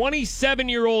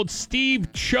 27-year-old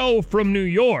Steve Cho from New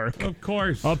York, of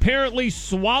course, apparently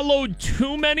swallowed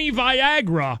too many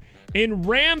Viagra and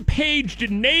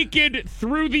rampaged naked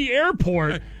through the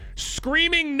airport,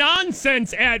 screaming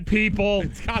nonsense at people.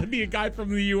 It's got to be a guy from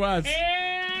the U.S.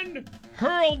 And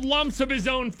hurled lumps of his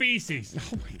own feces.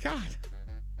 Oh, my God.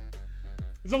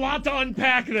 There's a lot to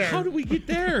unpack there. How do we get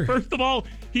there? First of all,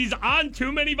 he's on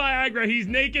too many Viagra. He's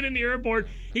naked in the airport.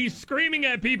 He's screaming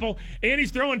at people, and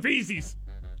he's throwing feces.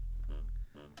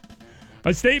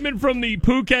 A statement from the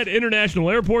Phuket International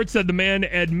Airport said the man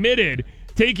admitted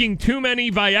taking too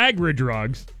many Viagra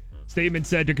drugs. Statement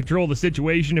said to control the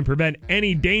situation and prevent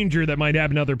any danger that might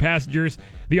happen to other passengers,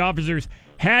 the officers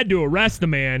had to arrest the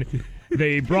man.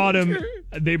 They brought him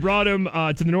to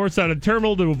the north side of the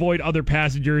terminal to avoid other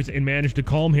passengers and managed to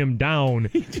calm him down.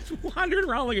 He just wandered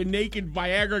around like a naked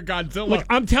Viagra Godzilla. Look,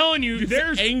 I'm telling you,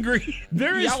 there's angry,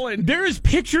 yelling. There's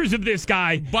pictures of this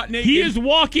guy. Butt naked. He is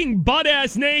walking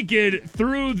butt-ass naked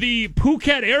through the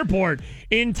Phuket airport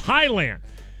in Thailand.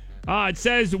 It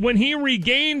says, when he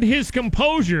regained his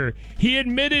composure, he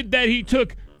admitted that he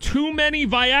took too many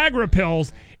Viagra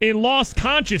pills and lost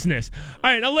consciousness. All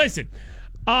right, now listen.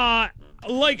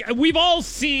 We've all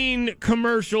seen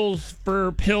commercials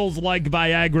for pills like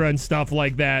Viagra and stuff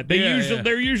like that.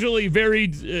 They're usually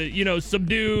very,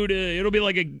 subdued. It'll be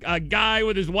like a guy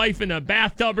with his wife in a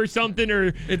bathtub or something,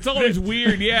 or it's always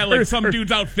weird. Yeah, like some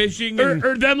dude's out fishing,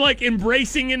 or them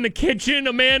embracing in the kitchen.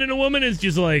 A man and a woman is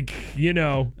just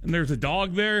and there's a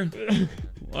dog there.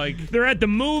 They're at the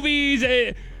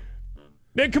movies.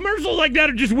 The commercials like that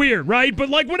are just weird, right? But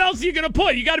what else are you going to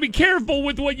put? You got to be careful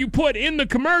with what you put in the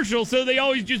commercial, so they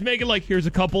always just make it here's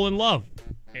a couple in love.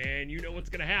 And you know what's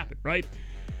going to happen, right?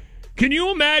 Can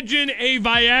you imagine a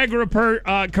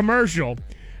Viagra commercial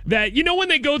that, when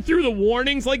they go through the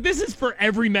warnings, this is for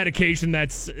every medication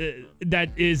that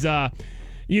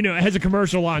has a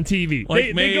commercial on TV.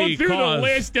 They go through the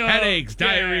list of headaches,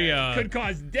 diarrhea. Could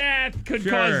cause death, could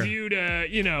cause you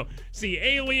to, see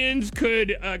aliens,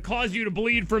 could cause you to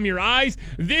bleed from your eyes.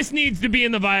 This needs to be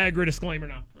in the Viagra disclaimer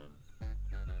now.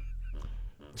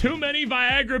 Too many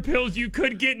Viagra pills, you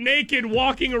could get naked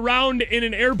walking around in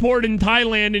an airport in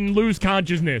Thailand and lose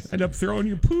consciousness. End up throwing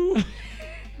your poo.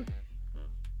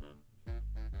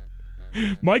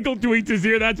 Michael tweets us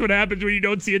here, that's what happens when you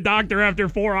don't see a doctor after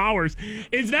 4 hours.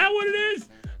 Is that what it is?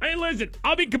 Hey, listen,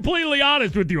 I'll be completely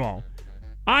honest with you all.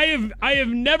 I have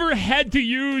never had to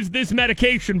use this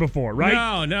medication before,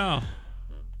 right? No.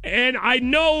 And I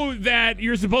know that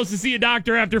you're supposed to see a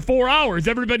doctor after 4 hours.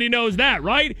 Everybody knows that,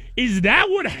 right? Is that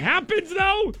what happens,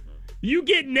 though? You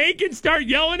get naked, start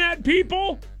yelling at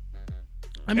people?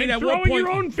 I mean, and at throwing what point, your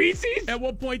own feces? At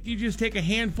what point do you just take a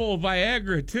handful of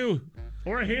Viagra, too?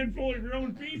 Or a handful of your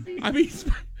own feces? I mean,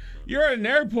 you're at an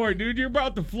airport, dude. You're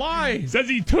about to fly. Says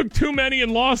he took too many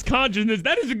and lost consciousness.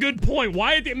 That is a good point.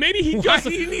 Why do you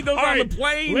need those on the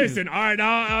plane? Listen, all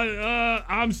right,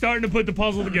 I'm starting to put the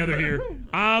puzzle together here.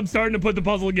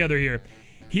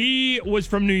 He was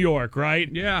from New York, right?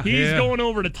 Yeah. He's going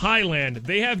over to Thailand.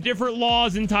 They have different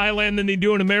laws in Thailand than they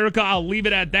do in America. I'll leave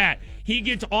it at that. He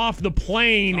gets off the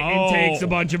plane and takes a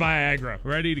bunch of Viagra.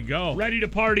 Ready to go. Ready to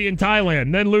party in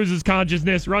Thailand. Then loses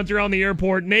consciousness, runs around the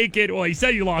airport naked. Well, he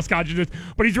said he lost consciousness,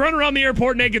 but he's running around the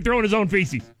airport naked throwing his own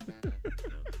feces.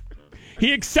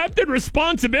 He accepted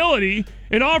responsibility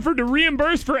and offered to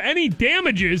reimburse for any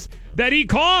damages that he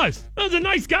caused. That was a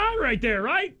nice guy right there,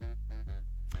 right?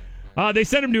 They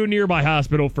sent him to a nearby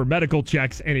hospital for medical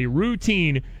checks and a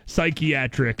routine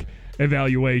psychiatric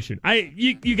evaluation.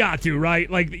 You got to, right?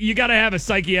 Like, you got to have a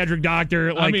psychiatric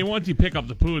doctor. Like, I mean, once you pick up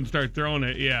the poo and start throwing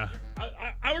it, yeah.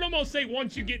 I would almost say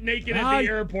once you get naked at the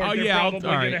airport, they're probably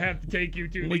going to have to take you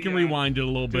to we can rewind it a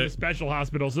little bit. The special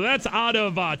hospital. So that's out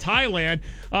of Thailand.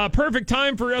 Perfect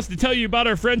time for us to tell you about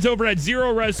our friends over at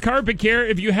Zero Res Carpet Care.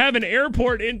 If you have an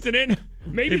airport incident,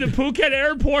 maybe the Phuket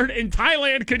airport in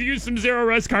Thailand could use some Zero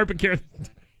Res Carpet Care.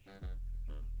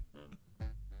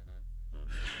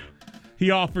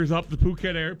 He offers up the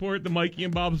Phuket airport, the Mikey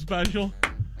and Bob special.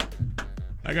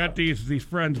 I got these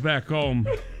friends back home.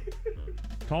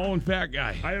 Tall and fat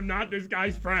guy. I am not this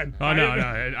guy's friend. Oh, no.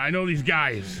 I know these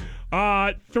guys.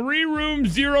 3-room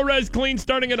Zero Res clean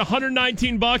starting at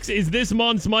 $119 is this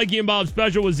month's Mikey and Bob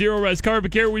special with Zero Res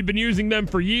Carpet Care. We've been using them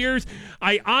for years.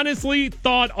 I honestly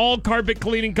thought all carpet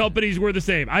cleaning companies were the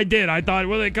same. I did. I thought,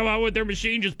 well, they come out with their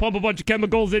machine, just pump a bunch of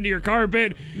chemicals into your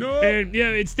carpet. No. And yeah,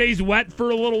 it stays wet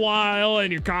for a little while,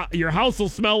 and your house will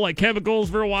smell like chemicals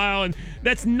for a while. And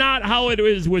that's not how it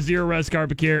is with Zero Res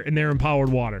Carpet Care and their empowered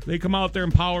water. They come out there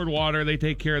in empowered water. They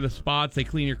take care of the spots. They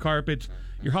clean your carpets.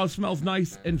 Your house smells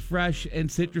nice and fresh and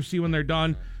citrusy when they're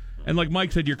done. And like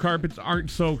Mike said, your carpets aren't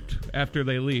soaked after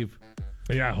they leave.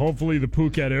 Yeah, hopefully the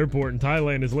Phuket airport in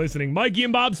Thailand is listening. Mikey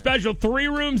and Bob special,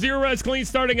 3-room Zero Res clean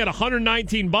starting at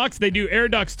 $119. They do air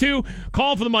ducts too.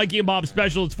 Call for the Mikey and Bob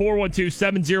special. It's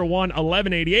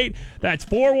 412-701-1188. That's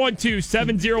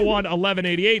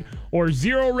 412-701-1188 or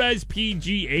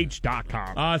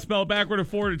ZeroResPGH.com. Spell it backward or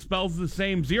forward. It spells the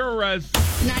same. Zero Res.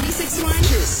 96.1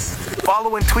 Kiss.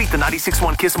 Follow and tweet the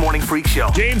 96.1 Kiss Morning Freak Show.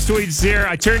 James tweets here.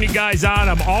 I turn you guys on.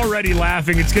 I'm already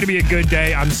laughing. It's going to be a good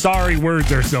day. I'm sorry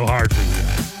words are so hard for you.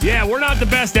 Yeah, we're not the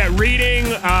best at reading.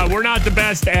 We're not the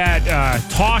best at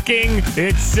talking.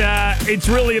 It's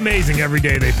really amazing every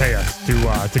day they pay us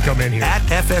to come in here.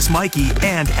 At FS Mikey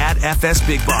and at FS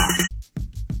Big Bob.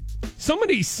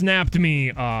 Somebody snapped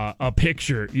me a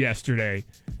picture yesterday.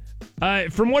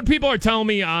 From what people are telling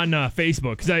me on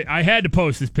Facebook, because I had to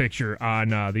post this picture on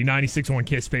the 96.1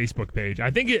 Kiss Facebook page.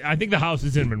 I think the house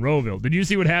is in Monroeville. Did you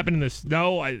see what happened in the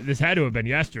snow? This had to have been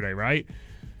yesterday, right?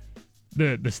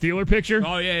 The Steeler picture?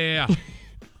 Oh, yeah.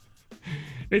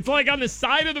 It's like on the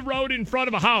side of the road in front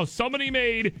of a house. Somebody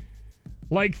made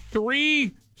like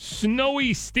 3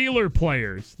 snowy Steeler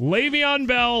players. Le'Veon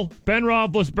Bell, Ben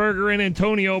Roethlisberger, and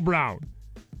Antonio Brown.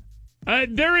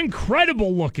 They're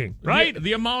incredible looking, right?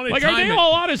 The amount of like, time. are they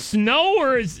all out of snow,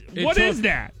 or what is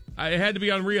that? It had to be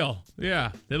unreal.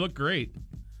 Yeah, they look great.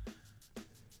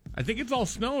 I think it's all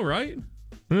snow, right?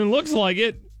 It looks like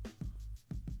it.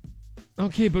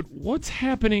 Okay, but what's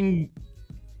happening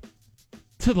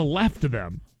to the left of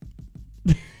them?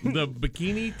 The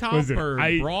bikini top or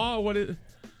bra? What is?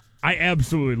 I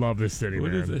absolutely love this city,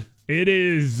 What man. is it? It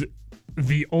is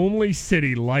the only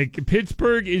city like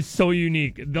Pittsburgh is so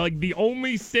unique. Like the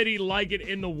only city like it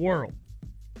in the world.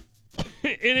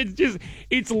 And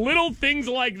it's little things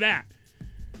like that.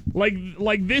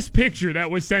 Like this picture that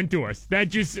was sent to us that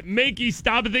just make you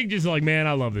stop and think, just like, man,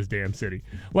 I love this damn city.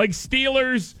 Like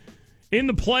Steelers in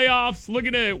the playoffs,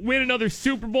 looking to win another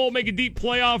Super Bowl, make a deep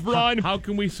playoff run. How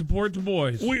can we support the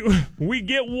boys? We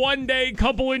get one day,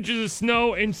 couple inches of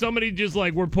snow, and somebody just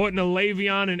like, we're putting a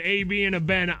Le'Veon, an AB, and a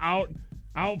Ben out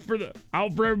for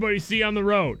everybody to see on the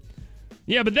road.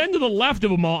 Yeah, but then to the left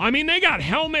of them all, I mean, they got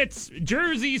helmets,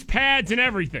 jerseys, pads, and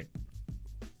everything.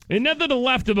 And then to the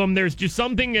left of them, there's just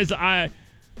something that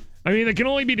can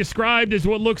only be described as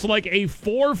what looks like a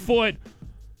 4-foot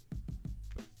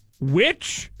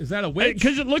witch. Is that a witch?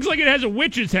 Because it looks like it has a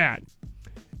witch's hat.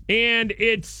 And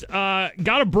it's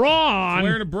got a bra on. It's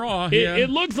wearing a bra, It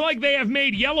looks like they have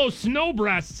made yellow snow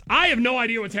breasts. I have no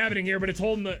idea what's happening here, but it's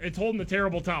holding the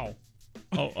terrible towel.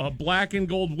 Oh, a black and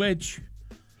gold witch.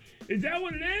 Is that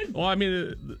what it is? Well, I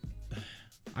mean,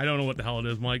 I don't know what the hell it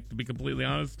is, Mike, to be completely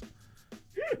honest.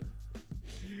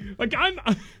 Like,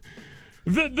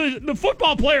 the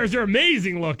football players are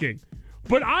amazing looking,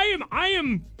 but I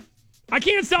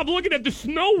can't stop looking at the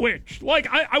Snow Witch. Like,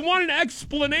 I want an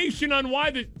explanation on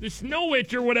why the Snow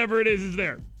Witch or whatever it is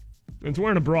there. And it's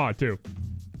wearing a bra, too.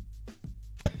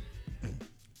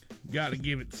 Gotta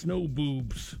give it snow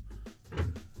boobs.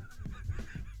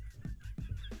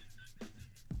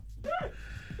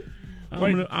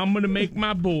 I'm gonna make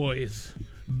my boys,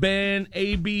 Ben,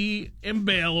 AB, and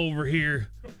Bell over here.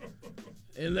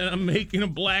 And then I'm making a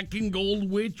black and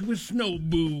gold witch with snow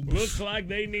boobs. Looks like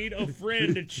they need a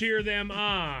friend to cheer them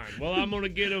on. Well, I'm going to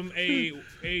get them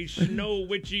a snow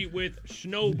witchy with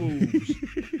snow boobs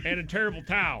and a terrible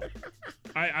towel.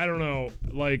 I don't know.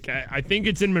 Like, I think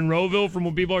it's in Monroeville from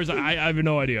what people are saying. I have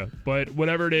no idea. But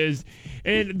whatever it is.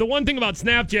 And the one thing about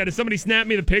Snapchat is somebody snapped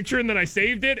me the picture and then I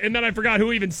saved it. And then I forgot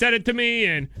who even sent it to me.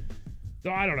 And so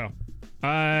I don't know.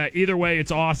 Either way,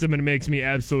 it's awesome, and it makes me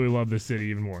absolutely love this city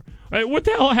even more. What the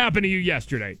hell happened to you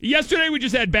yesterday? Yesterday, we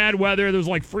just had bad weather. There was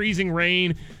like freezing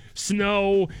rain,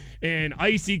 snow, and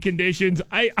icy conditions.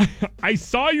 I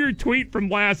saw your tweet from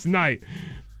last night.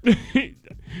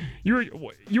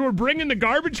 You were bringing the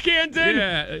garbage cans in?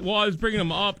 Yeah, well, I was bringing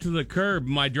them up to the curb.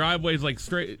 My driveway's like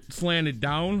straight slanted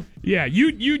down. Yeah,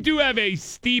 you do have a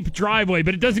steep driveway,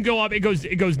 but it doesn't go up. It goes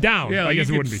down. Yeah, I guess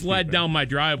you it wouldn't be sled steep, down my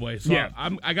driveway. So yeah.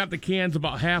 I got the cans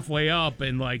about halfway up,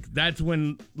 and like that's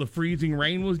when the freezing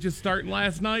rain was just starting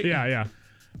last night. Yeah.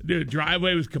 Dude,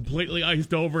 driveway was completely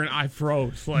iced over, and I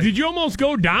froze. Like, did you almost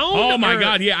go down? Oh, my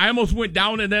God, yeah. I almost went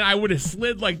down, and then I would have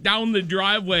slid, like, down the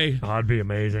driveway. Oh, that'd be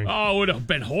amazing. Oh, it would have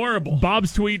been horrible.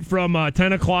 Bob's tweet from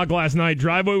 10 o'clock last night.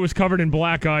 Driveway was covered in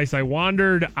black ice. I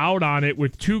wandered out on it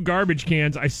with 2 garbage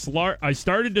cans. I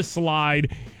started to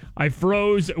slide. I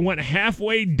froze, went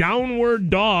halfway downward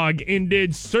dog, and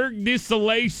did Cirque du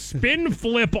Soleil spin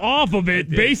flip off of it.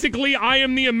 Basically, I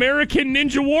am the American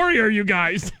Ninja Warrior, you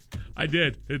guys. I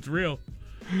did. It's real.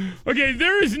 Okay,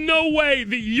 there is no way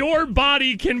that your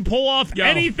body can pull off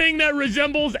anything that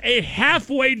resembles a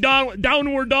halfway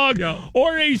downward dog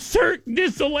or a Cirque du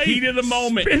Soleil Heat of the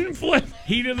moment. Spin flip.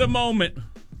 Heat of the moment.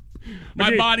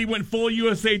 My body went full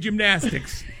USA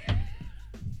Gymnastics.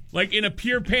 Like in a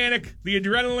pure panic, the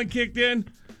adrenaline kicked in.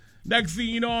 Next thing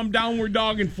you know, I'm downward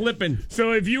dog and flipping.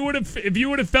 So if you would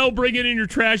have fell bringing in your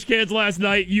trash cans last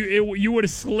night, you would have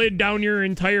slid down your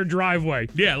entire driveway.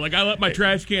 Yeah, like I let my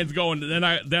trash cans go, and then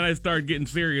I started getting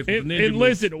serious. And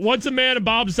listen, once a man of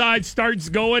Bob's size starts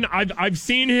going, I've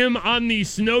seen him on the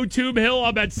Snow Tube Hill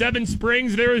up at Seven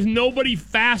Springs. There is nobody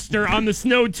faster on the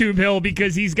Snow Tube Hill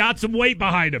because he's got some weight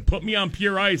behind him. Put me on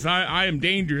pure ice. I am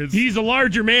dangerous. He's a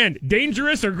larger man.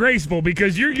 Dangerous or graceful?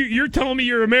 Because you're telling me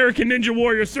you're American Ninja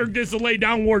Warrior Cirque du Soleil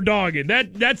downward dogging.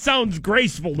 That sounds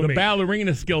graceful to me. The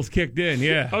ballerina skills kicked in,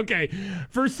 yeah. Okay.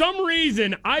 For some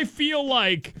reason, I feel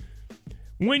like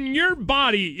when your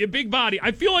big body,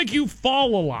 I feel like you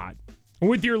fall a lot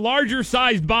with your larger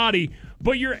sized body,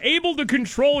 but you're able to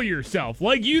control yourself.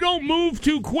 Like you don't move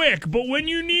too quick, but when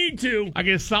you need to. I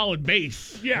get a solid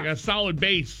base. Yeah. I got a solid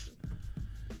base.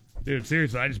 Dude,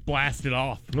 seriously, I just blasted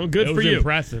off. Well, good for you.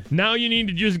 Impressive. Now you need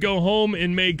to just go home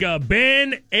and make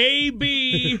Ben,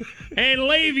 AB, and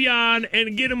Le'Veon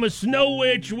and get him a Snow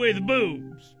Witch with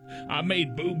boobs. I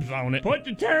made boobs on it. Put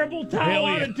the terrible towel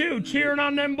on it, too. Cheering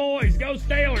on them boys. Go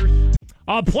Steelers.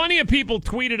 Plenty of people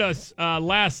tweeted us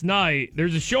last night.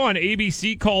 There's a show on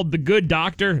ABC called The Good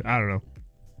Doctor. I don't know.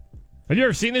 Have you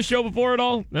ever seen this show before at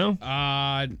all? No?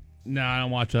 No, I don't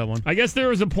watch that one. I guess there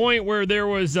was a point where there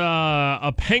was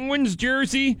a Penguins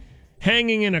jersey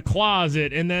hanging in a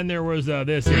closet, and then there was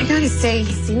this. I gotta say,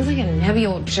 he seems like a nebby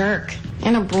old jerk.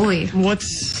 And a bully.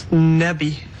 What's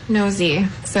nebby? Nosy.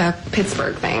 It's a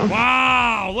Pittsburgh thing.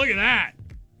 Wow, look at that.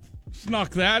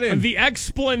 Snuck that in. The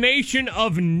explanation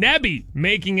of Nebby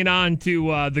making it on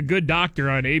to The Good Doctor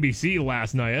on ABC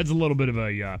last night. That's a little bit of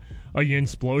a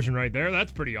explosion right there.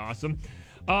 That's pretty awesome.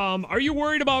 Are you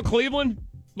worried about Cleveland?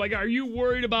 Like, are you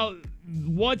worried about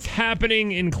what's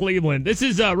happening in Cleveland? This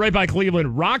is right by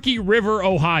Cleveland, Rocky River,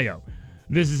 Ohio.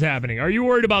 This is happening. Are you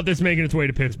worried about this making its way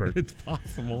to Pittsburgh? It's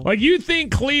possible. Like, you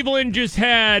think Cleveland just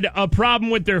had a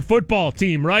problem with their football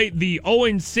team, right? The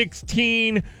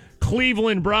 0-16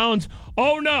 Cleveland Browns.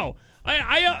 Oh, no.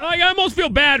 I almost feel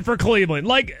bad for Cleveland.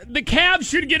 Like, the Cavs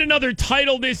should get another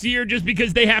title this year just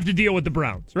because they have to deal with the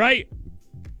Browns, right?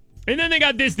 And then they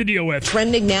got this to deal with.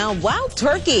 Trending now, wild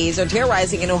turkeys are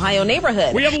terrorizing an Ohio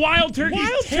neighborhood. We have wild turkeys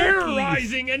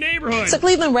terrorizing a neighborhood. So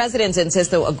Cleveland residents insist,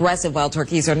 though, aggressive wild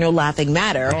turkeys are no laughing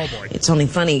matter. Oh, boy. It's only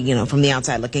funny, from the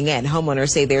outside looking in.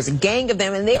 Homeowners say there's a gang of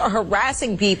them, and they are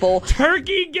harassing people.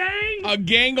 Turkey gang? A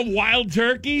gang of wild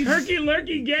turkeys? Turkey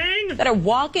lurkey gang? That are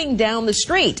walking down the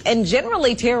street and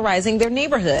generally terrorizing their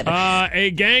neighborhood. A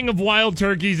gang of wild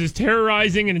turkeys is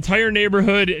terrorizing an entire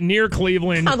neighborhood near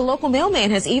Cleveland. The local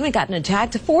mailman has even gotten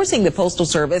attacked, forcing the Postal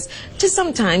Service to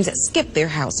sometimes skip their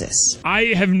houses. I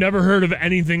have never heard of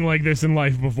anything like this in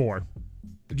life before.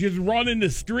 Just run in the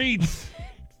streets.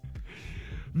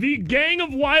 The gang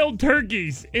of wild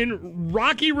turkeys in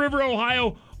Rocky River,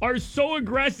 Ohio are so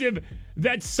aggressive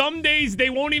that some days they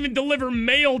won't even deliver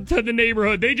mail to the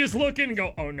neighborhood. They just look in and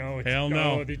go, oh, no. Hell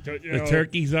no. The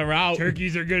turkeys are out.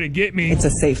 Turkeys are going to get me. It's a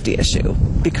safety issue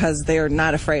because they are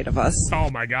not afraid of us. Oh,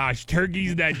 my gosh.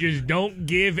 Turkeys that just don't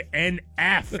give an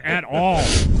F at all.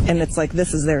 And it's like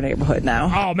this is their neighborhood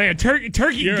now. Oh, man. Turkey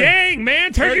gang,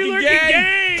 man. Turkey lurking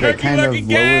gang. They kind of lower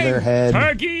their head.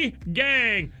 Turkey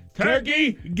gang.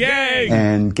 Turkey gang.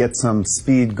 And get some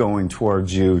speed going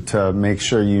towards you to make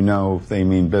sure you know they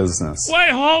mean business. Wait,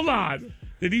 hold on.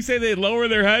 Did he say they lower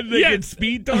their head and they get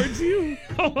speed towards you?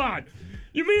 Hold on.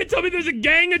 You mean to tell me there's a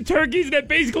gang of turkeys that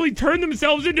basically turn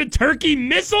themselves into turkey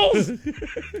missiles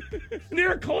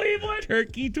near Cleveland?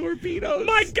 Turkey torpedoes.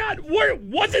 My God,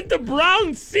 wasn't the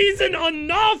Browns season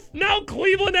enough? Now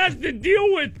Cleveland has to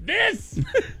deal with this.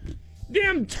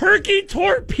 Damn turkey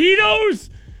torpedoes.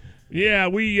 Yeah,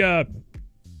 we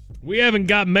haven't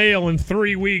got mail in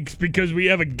 3 weeks because we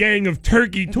have a gang of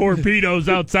turkey torpedoes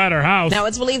outside our house. Now,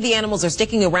 it's believed the animals are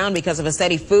sticking around because of a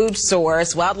steady food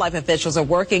source. Wildlife officials are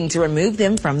working to remove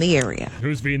them from the area.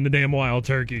 Who's feeding the damn wild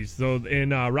turkeys? So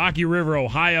in Rocky River,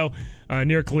 Ohio,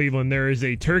 near Cleveland, there is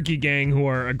a turkey gang who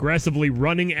are aggressively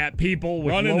running at people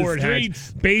with lowered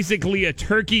heads. Basically a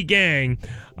turkey gang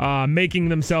making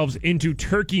themselves into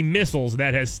turkey missiles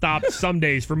that has stopped some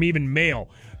days from even mail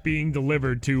being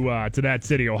delivered to that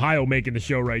city. Ohio making the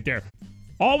show right there.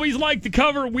 Always like to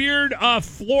cover weird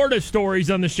Florida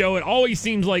stories on the show. It always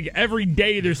seems like every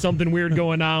day there's something weird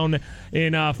going on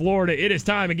in Florida. It is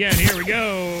time again. Here we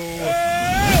go.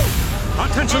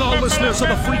 Attention all listeners of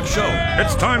the Freak Show.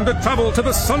 It's time to travel to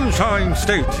the Sunshine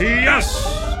State. Yes!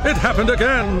 It happened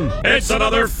again. It's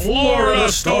another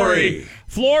Florida story.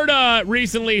 Florida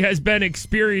recently has been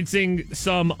experiencing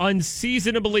some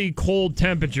unseasonably cold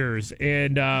temperatures,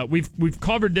 and we've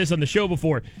covered this on the show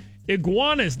before.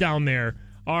 Iguanas down there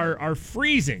are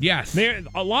freezing. Yes.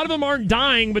 A lot of them aren't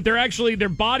dying, but their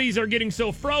bodies are getting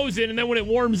so frozen, and then when it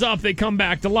warms up, they come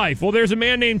back to life. Well, there's a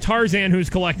man named Tarzan who's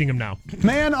collecting them now.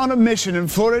 Man on a mission in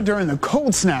Florida during the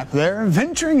cold snap there,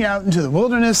 venturing out into the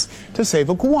wilderness to save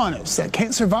iguanas that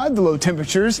can't survive the low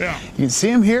temperatures. Yeah. You can see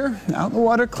him here out in the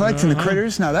water collecting the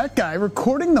critters. Now that guy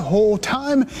recording the whole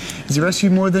time as he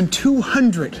rescued more than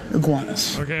 200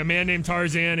 iguanas. Okay, a man named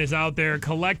Tarzan is out there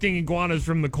collecting iguanas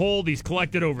from the cold. He's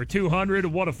collected over 200.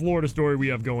 What a Florida story we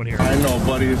have going here. I know,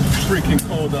 buddy. It's freaking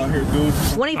cold out here, dude.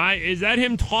 Is that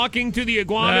him talking to the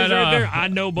iguanas right there? I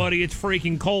know, buddy. It's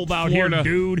freaking cold out here,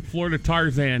 dude. Florida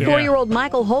Tarzan. 4-year-old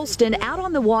Michael Holston out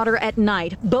on the water at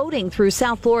night, boating through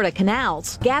South Florida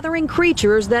canals, gathering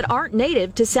creatures that aren't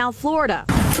native to South Florida.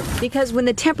 Because when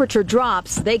the temperature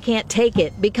drops, they can't take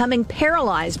it, becoming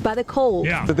paralyzed by the cold.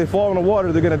 Yeah. If they fall in the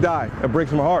water, they're going to die. It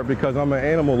breaks my heart because I'm an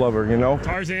animal lover, you know?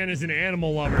 Tarzan is an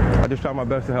animal lover. I just try my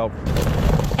best to help.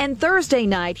 And Thursday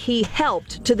night, he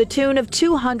helped to the tune of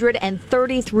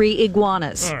 233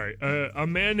 iguanas. All right. A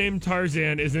man named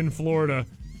Tarzan is in Florida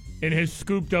and has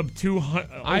scooped up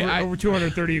over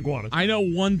 230 iguanas. I know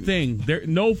one thing.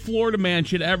 No Florida man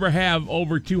should ever have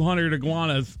over 200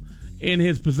 iguanas in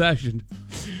his possession.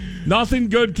 Nothing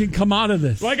good can come out of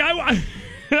this. Like,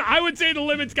 I would say the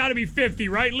limit's got to be 50,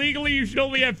 right? Legally, you should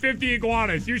only have 50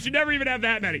 iguanas. You should never even have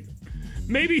that many.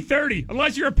 Maybe 30,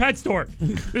 unless you're a pet store.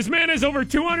 This man has over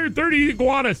 230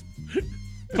 iguanas.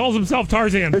 Calls himself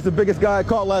Tarzan. It's the biggest guy I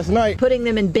caught last night. Putting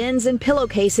them in bins and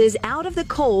pillowcases out of the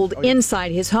cold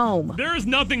inside his home. There is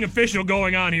nothing official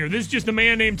going on here. This is just a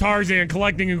man named Tarzan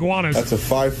collecting iguanas. That's a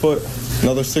 5 foot,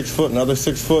 another 6 foot, another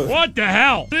 6 foot. What the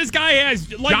hell? This guy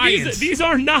has, like, these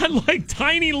are not like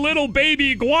tiny little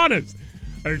baby iguanas.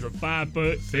 There's a 5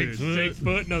 foot, 6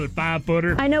 foot, another 5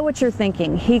 footer. I know what you're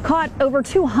thinking. He caught over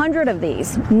 200 of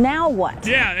these. Now what?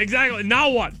 Yeah, exactly. Now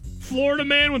what? Florida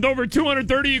man with over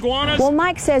 230 iguanas? Well,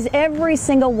 Mike says every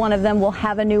single one of them will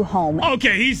have a new home.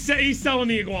 Okay, he's selling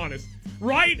the iguanas,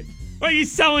 right? Like,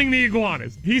 he's selling the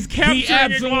iguanas. He's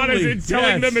capturing iguanas and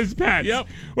selling them as pets. Yep.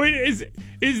 Wait,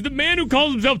 is the man who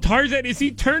calls himself Tarzan, is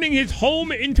he turning his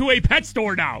home into a pet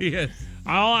store now? Yes.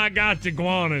 All I got's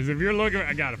iguanas. If you're looking,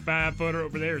 I got a 5-footer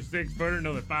over there, a 6-footer,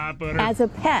 another 5-footer. As a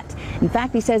pet. In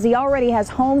fact, he says he already has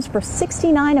homes for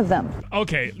 69 of them.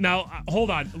 Okay, now, hold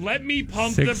on. Let me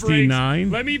pump 69? the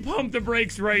brakes. Let me pump the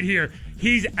brakes right here.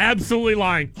 He's absolutely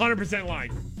lying. 100%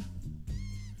 lying.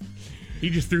 He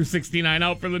just threw 69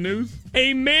 out for the news?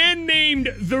 A man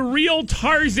named The Real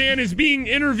Tarzan is being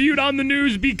interviewed on the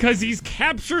news because he's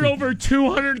captured over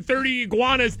 230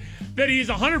 iguanas that he's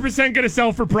 100% going to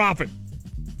sell for profit.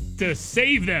 To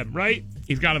save them, right?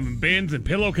 He's got them in bins and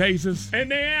pillowcases.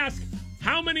 And they ask,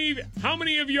 how many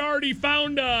have you already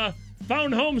found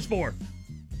homes for?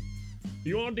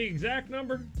 You want the exact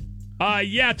number?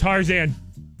 Yeah, Tarzan.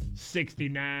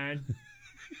 69.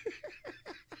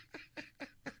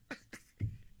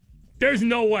 There's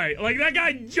no way. Like, that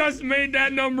guy just made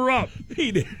that number up.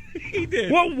 He did.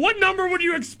 Well, what number would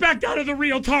you expect out of The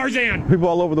Real Tarzan? People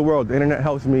all over the world. The internet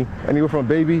helps me. Anywhere from a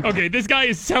baby. Okay, this guy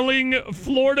is selling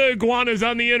Florida iguanas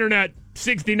on the internet.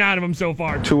 69 of them so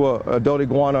far. To a adult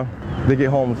iguana, they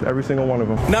get homes, every single one of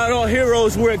them. Not all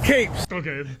heroes wear capes.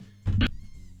 Okay.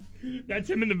 That's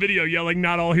him in the video yelling,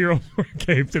 not all heroes wear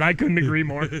capes, and I couldn't agree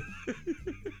more.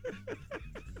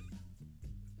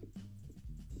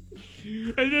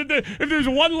 If there's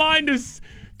one line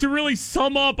to really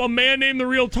sum up a man named The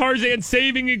Real Tarzan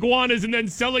saving iguanas and then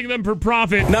selling them for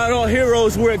profit. Not all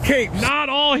heroes wear capes. Not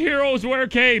all heroes wear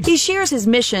capes. He shares his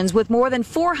missions with more than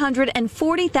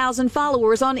 440,000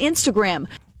 followers on Instagram.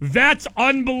 That's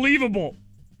unbelievable.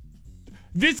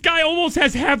 This guy almost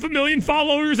has 500,000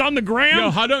 followers on the gram.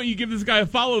 Yo, how don't you give this guy a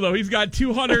follow, though? He's got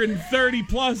 230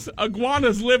 plus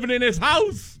iguanas living in his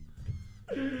house.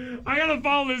 I gotta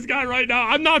follow this guy right now.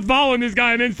 I'm not following this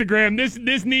guy on Instagram.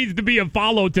 This needs to be a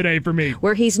follow today for me.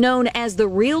 Where he's known as The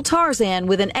Real Tarzan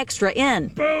with an extra N.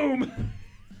 Boom.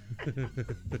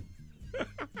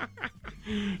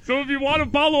 So if you want to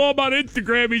follow him on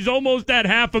Instagram, he's almost at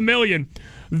 500,000.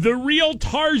 The Real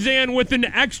Tarzan with an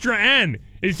extra N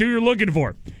is who you're looking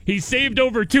for. He's saved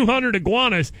over 200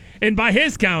 iguanas, and by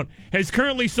his count, has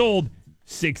currently sold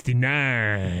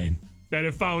 69 that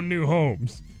have found new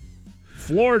homes.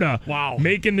 Florida, wow,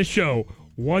 making the show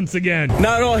once again.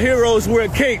 Not all heroes wear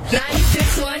capes.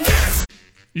 96.1.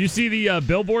 You see the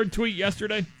Billboard tweet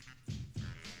yesterday?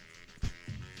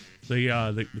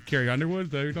 The Carrie Underwood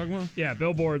that you're talking about? Yeah,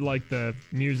 Billboard, like the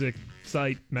music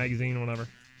site, magazine, whatever.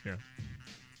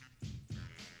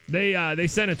 Yeah. They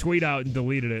sent a tweet out and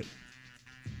deleted it.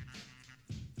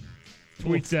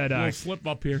 Tweet said, little slip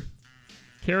up here.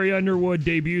 Carrie Underwood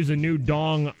debuts a new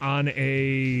dong on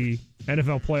a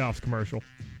NFL playoffs commercial.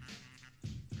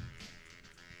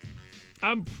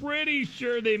 I'm pretty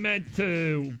sure they meant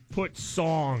to put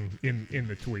song in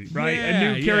the tweet, right? Yeah,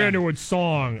 a new Carrie Underwood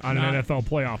song on an NFL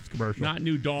playoffs commercial. Not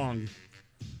new dong.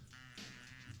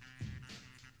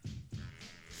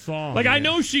 Song. Like, I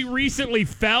know she recently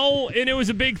fell, and it was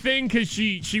a big thing because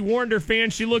she warned her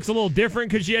fans she looks a little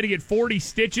different because she had to get 40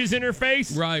 stitches in her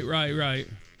face. Right.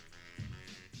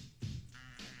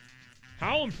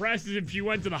 How impressive if she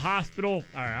went to the hospital.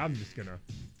 All right, I'm just going to.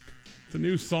 It's a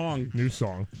new song.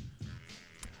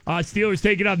 Steelers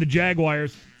taking on the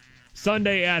Jaguars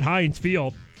Sunday at Heinz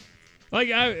Field.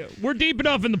 We're deep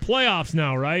enough in the playoffs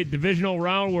now, right? Divisional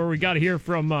round where we got to hear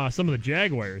from some of the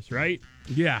Jaguars, right?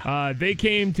 Yeah. They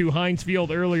came to Heinz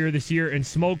Field earlier this year and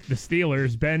smoked the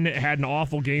Steelers. Ben had an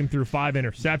awful game through 5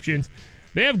 interceptions.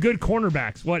 They have good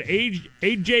cornerbacks.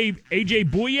 AJ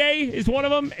Bouye is one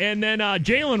of them, and then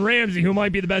Jalen Ramsey, who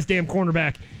might be the best damn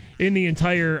cornerback in the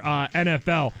entire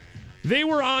NFL. They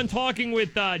were on talking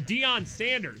with Deion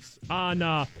Sanders on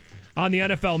the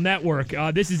NFL Network.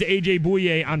 This is AJ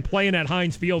Bouye on playing at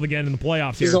Heinz Field again in the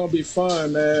playoffs here. It's going to be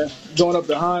fun, man. Going up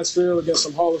to Heinz Field against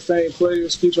some Hall of Fame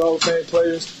players, future Hall of Fame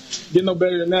players. Get no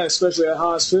better than that, especially at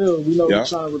Heinz Field. We know we're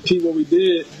trying to repeat what we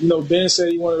did. You know, Ben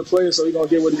said he wanted to play, so he's going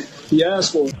to get what he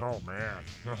asked for. Oh, man.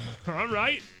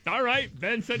 All right.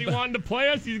 Ben said he wanted to play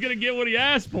us. He's going to get what he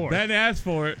asked for. Ben asked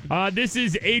for it. This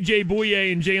is AJ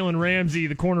Bouye and Jalen Ramsey,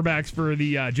 the cornerbacks for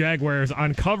the Jaguars,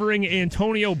 on covering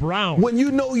Antonio Brown. When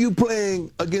you know you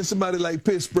playing against somebody like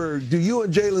Pittsburgh, do you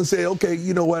and Jalen say, okay,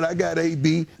 you know what, I got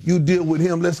AB, you deal with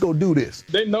him, let's go do this?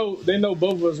 They know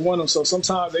both of us want them, so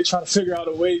sometimes they try to figure out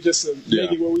a way just to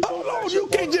make it where we both. Oh, you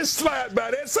can't just slide by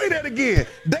that. Say that again.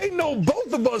 They know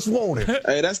both of us want it.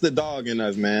 Hey, that's the dog in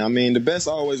us, man. I mean, the best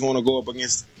always want to go up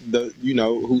against the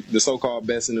so-called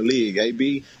best in the league.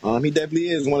 AB, he definitely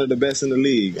is one of the best in the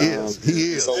league. Yes,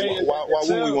 he is. So why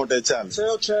wouldn't we want that challenge?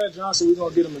 Tell Chad Johnson we're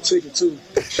gonna get him a ticket too.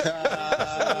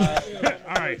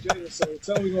 right. Jalen, so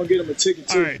tell him we're going to get him a ticket,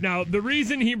 too. All right. Now, the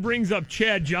reason he brings up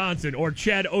Chad Johnson, or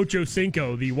Chad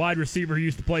Ochocinco, the wide receiver who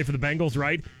used to play for the Bengals,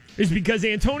 right, is because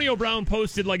Antonio Brown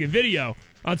posted like a video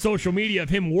on social media of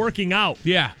him working out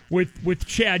with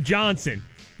Chad Johnson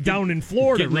down in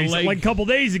Florida recently, like a couple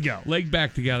days ago. Leg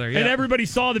back together, yeah. And everybody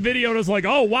saw the video and was like,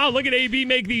 oh, wow, look at AB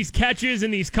make these catches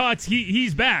and these cuts.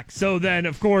 He's back. So then,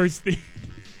 of course,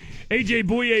 A.J.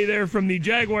 Bouye there from the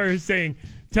Jaguars saying,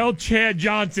 tell Chad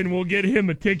Johnson we'll get him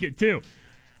a ticket, too.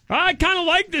 I kind of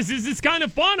like this. This is kind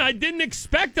of fun. I didn't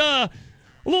expect a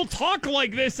little talk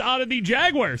like this out of the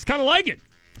Jaguars. Kind of like it.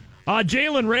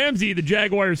 Jalen Ramsey, the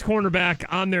Jaguars cornerback,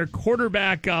 on their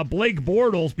quarterback Blake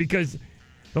Bortles, because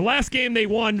the last game they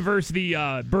won versus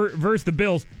the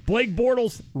Bills, Blake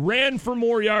Bortles ran for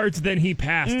more yards than he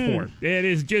passed for. It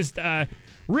is just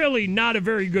really not a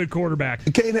very good quarterback.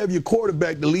 You can't have your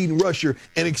quarterback the leading rusher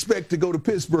and expect to go to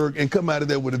Pittsburgh and come out of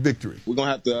there with a victory. We're going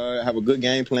to have to have a good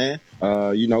game plan,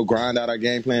 grind out our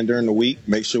game plan during the week,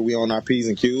 make sure we're on our P's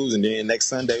and Q's, and then next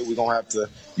Sunday we're going to have to,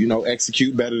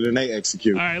 execute better than they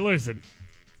execute. All right, listen.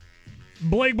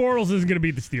 Blake Bortles isn't going to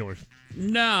beat the Steelers.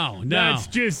 No.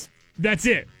 That's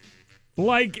it.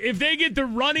 Like, if they get the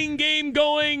running game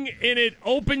going and it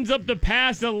opens up the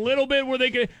pass a little bit where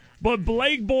they can... But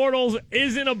Blake Bortles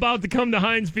isn't about to come to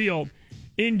Heinz Field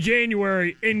in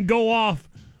January and go off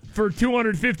for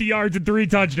 250 yards and 3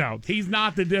 touchdowns. He's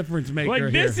not the difference maker.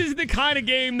 Like, this is the kind of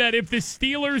game that if the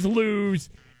Steelers lose,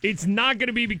 it's not going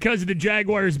to be because the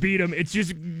Jaguars beat them. It's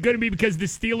just going to be because the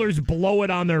Steelers blow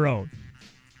it on their own.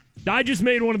 I just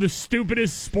made one of the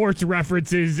stupidest sports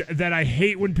references that I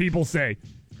hate when people say.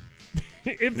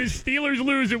 If the Steelers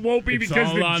lose, it won't be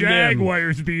because the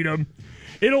Jaguars beat them.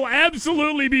 It'll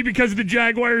absolutely be because the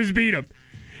Jaguars beat them.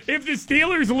 If the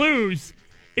Steelers lose,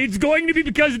 it's going to be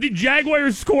because the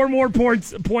Jaguars score more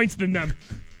points than them.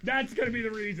 That's going to be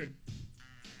the reason.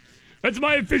 That's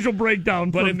my official breakdown.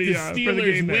 But if the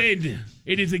Steelers win,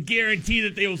 it is a guarantee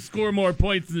that they will score more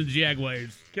points than the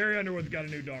Jaguars. Carrie Underwood's got a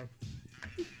new dog.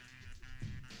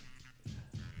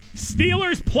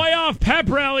 Steelers playoff pep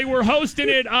rally. We're hosting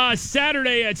it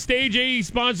Saturday at Stage AE,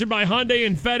 sponsored by Hyundai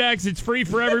and FedEx. It's free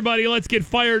for everybody. Let's get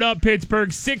fired up,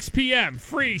 Pittsburgh. 6 p.m.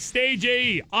 Free Stage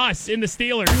AE. Us in the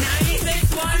Steelers.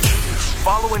 96.1.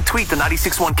 Follow and tweet the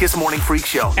 96.1 Kiss Morning Freak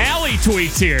Show. Allie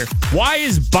tweets here. Why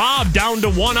is Bob down to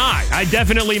one eye? I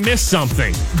definitely missed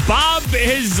something. Bob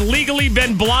has legally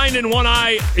been blind in one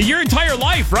eye your entire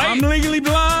life, right? I'm legally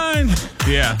blind.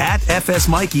 Yeah. At FS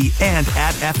Mikey and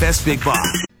at FS Big Bob.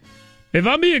 If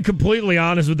I'm being completely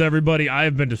honest with everybody, I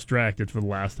have been distracted for the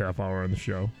last half hour on the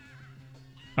show.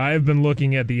 I have been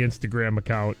looking at the Instagram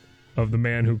account of the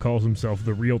man who calls himself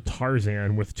the real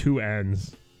Tarzan with 2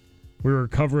 N's. We were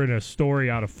covering a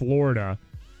story out of Florida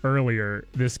earlier.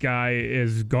 This guy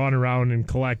has gone around and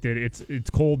collected. It's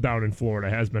cold down in Florida.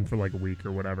 Has been for like a week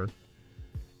or whatever.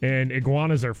 And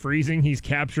iguanas are freezing. He's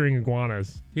capturing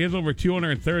iguanas. He has over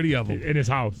 230 of them in his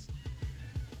house.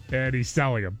 And he's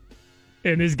selling them.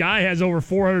 And this guy has over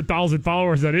 400,000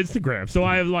 followers on Instagram. So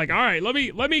I was like, all right, let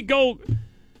me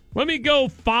go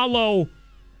follow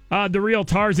the real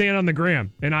Tarzan on the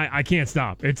gram. And I can't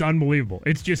stop. It's unbelievable.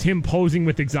 It's just him posing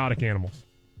with exotic animals.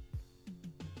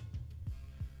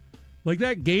 Like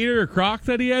that gator or croc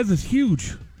that he has is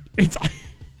huge.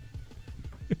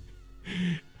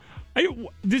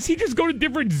 Does he just go to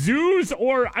different zoos,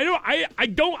 or I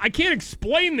can't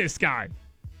explain this guy.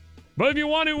 But if you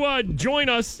want to join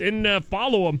us and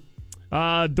follow him,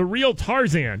 the real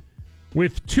Tarzan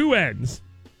with 2 N's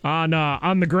on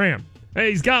the gram.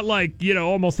 Hey, he's got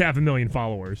almost 500,000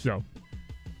 followers, so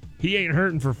he ain't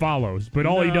hurting for follows. But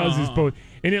all he does is post,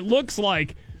 and it looks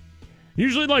like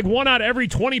usually 1 out of every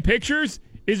 20 pictures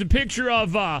is a picture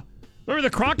of remember the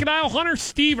crocodile hunter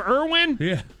Steve Irwin?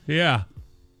 Yeah.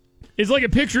 It's like a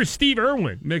picture of Steve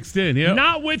Irwin. Mixed in, yeah.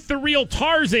 Not with the real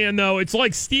Tarzan, though. It's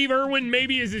like Steve Irwin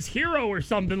maybe is his hero or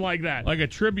something like that. Like a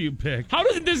tribute pic. How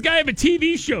doesn't this guy have a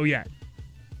TV show yet?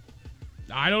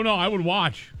 I don't know. I would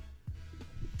watch.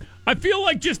 I feel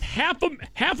like just half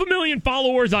a million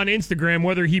followers on Instagram,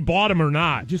 whether he bought them or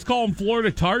not. Just call him Florida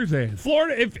Tarzan.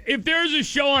 Florida. If there's a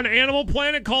show on Animal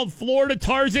Planet called Florida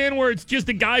Tarzan where it's just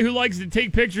a guy who likes to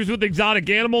take pictures with exotic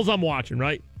animals, I'm watching,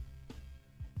 right?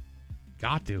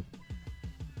 Got to.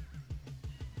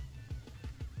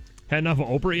 Had enough of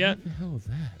Oprah yet? What the hell is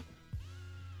that?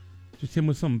 Just him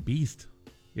with some beast.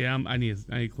 Yeah, I need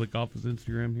to click off his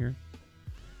Instagram here.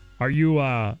 Are you?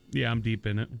 Yeah, I'm deep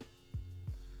in it.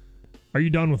 Are you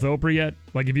done with Oprah yet?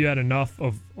 Like, have you had enough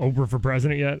of Oprah for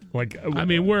president yet? Like, I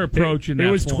mean, we're approaching that.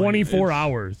 It was point. 24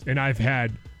 hours, and I've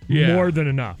had more than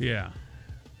enough. Yeah.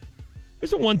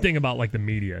 There's the one thing about the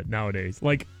media nowadays.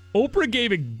 Oprah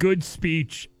gave a good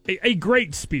speech, a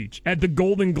great speech at the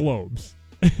Golden Globes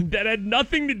that had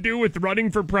nothing to do with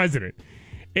running for president.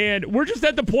 And we're just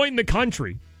at the point in the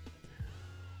country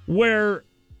where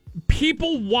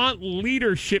people want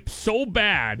leadership so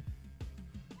bad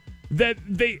that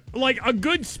they, like, a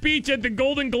good speech at the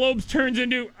Golden Globes turns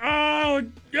into, oh,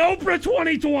 Oprah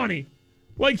 2020.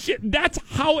 Like, shit, that's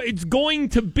how it's going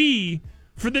to be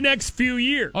for the next few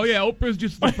years. Oh, yeah, Oprah's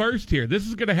just the first here. This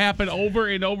is going to happen over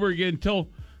and over again until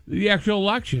the actual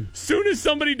election. Soon as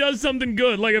somebody does something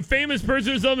good, like a famous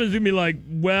person or something, is going to be like,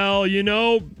 well, you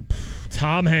know,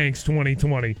 Tom Hanks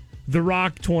 2020, The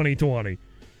Rock 2020,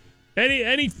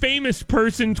 any famous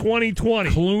person 2020.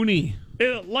 Clooney.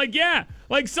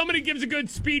 Like somebody gives a good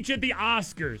speech at the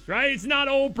Oscars, right? It's not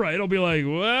Oprah. It'll be like,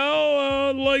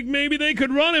 well, like maybe they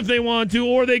could run if they want to,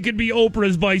 or they could be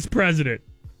Oprah's vice president.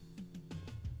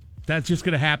 That's just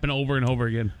going to happen over and over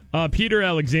again. Peter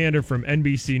Alexander from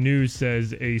NBC News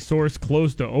says a source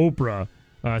close to Oprah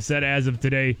said as of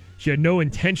today she had no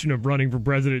intention of running for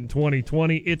president in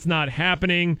 2020. It's not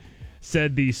happening,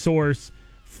 said the source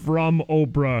from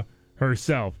Oprah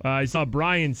herself. I saw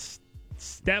Brian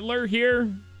Stetler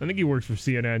here, I think he works for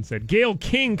CNN, said Gayle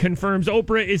King confirms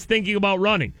Oprah is thinking about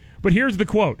running. But here's the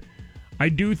quote. I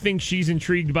do think she's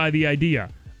intrigued by the idea.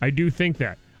 I do think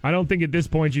that. I don't think at this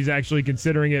point she's actually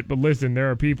considering it, but listen,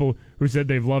 there are people who said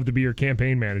they've loved to be her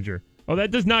campaign manager. Oh, that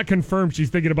does not confirm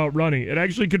she's thinking about running. It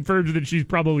actually confirms that she's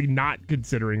probably not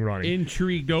considering running.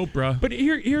 Intrigued Oprah. But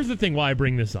here's the thing why I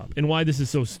bring this up and why this is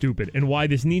so stupid and why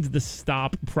this needs to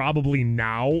stop probably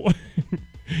now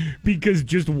because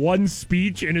just one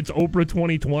speech and it's Oprah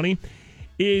 2020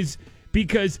 is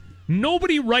because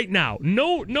nobody right now,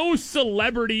 no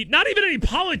celebrity, not even any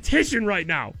politician right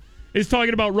now is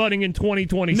talking about running in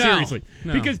 2020 seriously.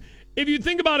 No. Because if you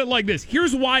think about it like this,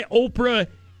 here's why Oprah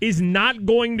is not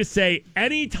going to say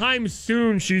anytime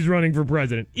soon she's running for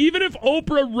president. Even if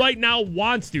Oprah right now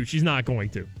wants to, she's not going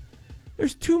to.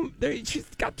 She's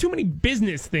got too many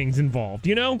business things involved,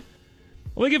 you know?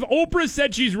 Like if Oprah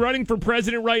said she's running for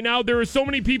president right now, there are so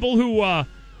many people who are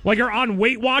on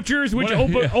Weight Watchers, which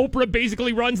Oprah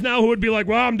basically runs now, who would be like,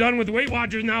 well, I'm done with Weight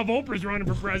Watchers now if Oprah's running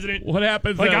for president. What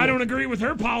happens? Like, I don't agree with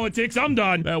her politics. I'm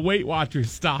done. That Weight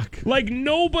Watchers stock. Like,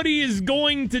 nobody is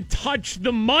going to touch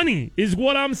the money, is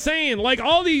what I'm saying. Like,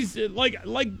 all these, like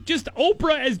just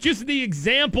Oprah as just the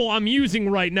example I'm using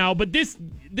right now. But this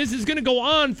is going to go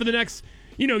on for the next,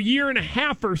 year and a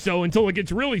half or so until it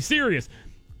gets really serious.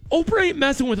 Oprah ain't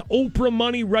messing with Oprah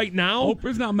money right now.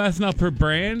 Oprah's not messing up her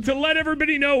brand. To let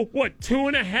everybody know,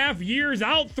 2.5 years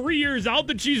out, 3 years out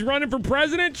that she's running for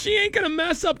president, she ain't going to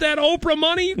mess up that Oprah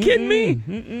money. You kidding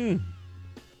me?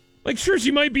 Like, sure,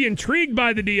 she might be intrigued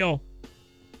by the deal,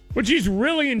 but she's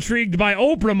really intrigued by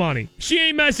Oprah money. She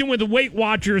ain't messing with the Weight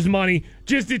Watchers money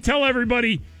just to tell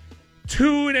everybody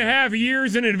 2.5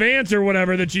 years in advance or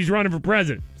whatever that she's running for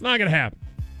president. It's not going to happen.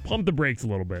 Pump the brakes a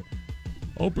little bit.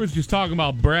 Oprah's just talking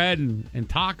about bread and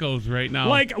tacos right now.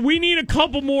 Like, we need a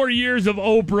couple more years of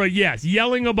Oprah, yes,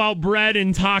 yelling about bread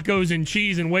and tacos and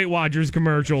cheese and Weight Watchers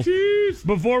commercials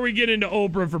before we get into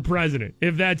Oprah for president,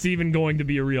 if that's even going to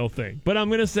be a real thing. But I'm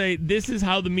going to say this is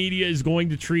how the media is going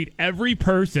to treat every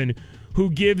person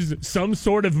who gives some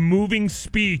sort of moving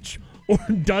speech or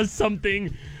does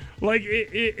something, like,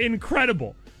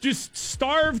 incredible. Just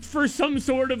starved for some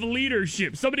sort of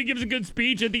leadership. Somebody gives a good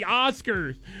speech at the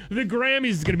Oscars. The Grammys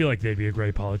is going to be like, they'd be a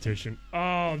great politician.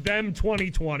 Oh, them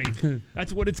 2020.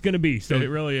 That's what it's going to be. So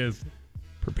it really is.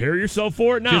 Prepare yourself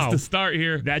for it now. Just to start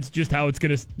here. That's just how it's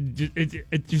going to.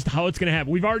 It's just how it's going to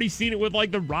happen. We've already seen it with like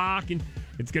The Rock, and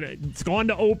it's gone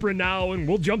to Oprah now, and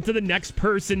we'll jump to the next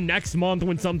person next month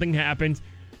when something happens.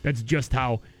 That's just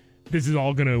how this is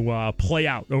all going to play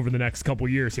out over the next couple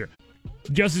years here.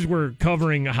 Just as we're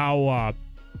covering how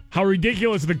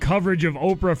ridiculous the coverage of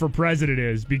Oprah for president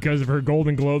is because of her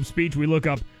Golden Globe speech, we look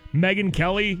up Megyn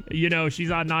Kelly. She's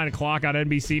on 9 o'clock on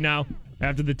NBC now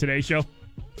after the Today Show.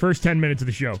 First 10 minutes of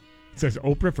the show. It says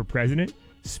Oprah for president.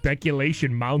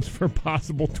 Speculation mounts for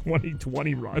possible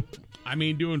 2020 run. I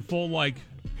mean, doing full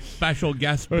special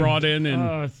guests brought in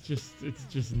and it's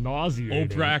just nauseating.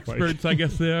 Oprah experts, I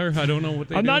guess they are. I don't know what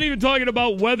they do. I'm not even talking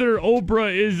about whether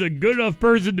Oprah is a good enough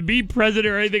person to be president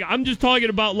or anything. I'm just talking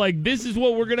about this is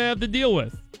what we're gonna have to deal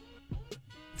with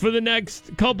for the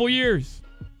next couple years.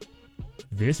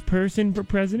 This person for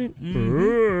president?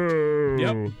 Mm-hmm.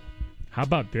 Yep. How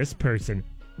about this person?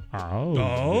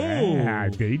 Yeah,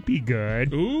 they'd be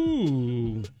good.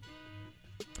 Ooh.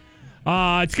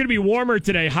 It's going to be warmer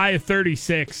today, high of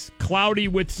 36, cloudy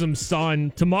with some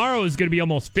sun. Tomorrow is going to be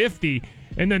almost 50,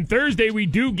 and then Thursday we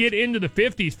do get into the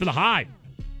 50s for the high.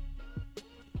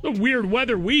 A weird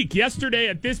weather week. Yesterday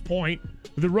at this point,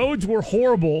 the roads were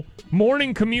horrible.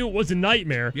 Morning commute was a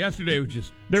nightmare. Yesterday was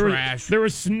just trash. There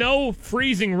was snow,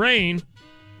 freezing rain.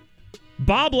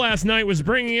 Bob last night was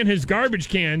bringing in his garbage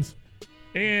cans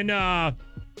and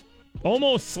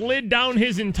almost slid down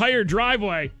his entire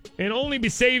driveway and only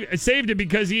saved it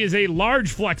because he is a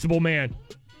large, flexible man.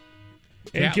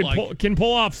 And can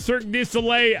pull off Cirque du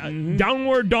Soleil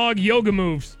downward dog yoga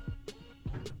moves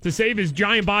to save his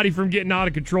giant body from getting out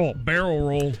of control. Barrel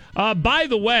roll. By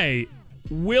the way,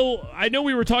 I know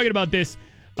we were talking about this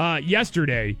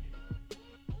yesterday.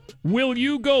 Will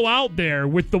you go out there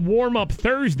with the warm-up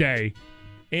Thursday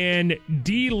and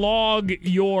de-log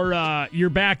your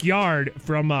backyard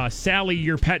from Sally,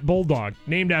 your pet bulldog,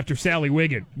 named after Sally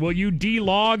Wiggin? Will you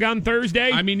de-log on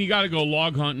Thursday? I mean, you got to go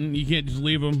log hunting. You can't just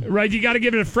leave them. Right, you got to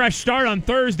give it a fresh start on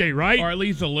Thursday, right? Or at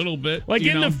least a little bit. Like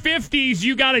in the 50s,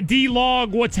 you got to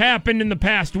de-log what's happened in the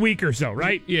past week or so,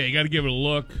 right? Yeah, you got to give it a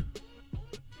look.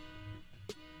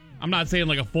 I'm not saying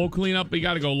like a full cleanup, but you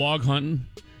got to go log hunting.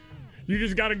 You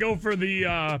just got to go for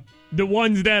the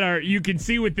ones that you can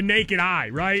see with the naked eye,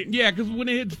 right? Yeah, because when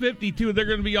it hits 52, they're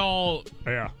going to be all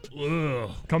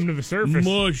come to the surface.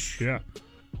 Mush. Yeah.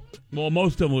 Well,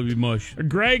 most of them will be mush.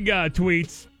 Greg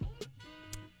tweets,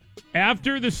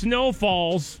 after the snow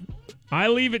falls, I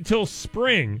leave it till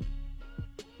spring.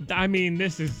 I mean,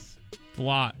 this is a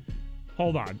lot.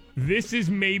 Hold on. This is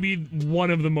maybe one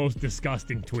of the most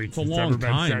disgusting tweets that's ever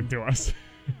been sent to us.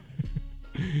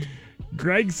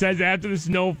 Greg says after the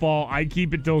snowfall, I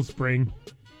keep it till spring.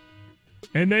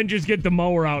 And then just get the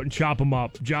mower out and chop them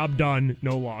up. Job done.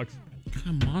 No logs. What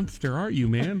kind of monster are you,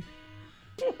 man?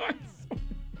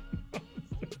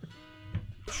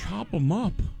 Chop them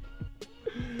up.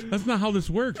 That's not how this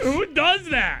works. Who does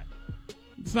that?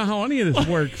 That's not how any of this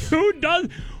works.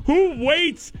 Who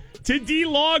waits to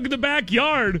de-log the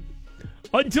backyard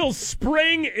until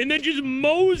spring and then just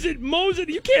mows it?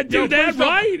 You can't do that,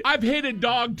 right? I've hit a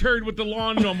dog turd with the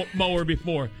lawn mower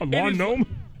before. A lawn gnome?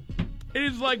 It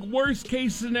is like worst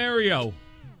case scenario.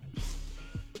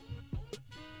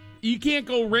 You can't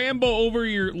go Rambo over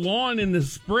your lawn in the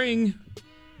spring.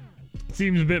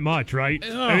 Seems a bit much, right?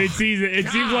 I mean, it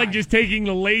seems like just taking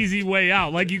the lazy way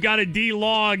out. Like, you got to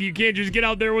de-log. You can't just get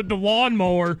out there with the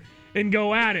lawnmower and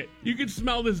go at it. You can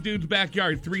smell this dude's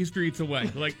backyard 3 streets away.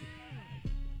 Like,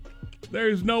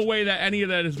 there's no way that any of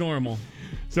that is normal.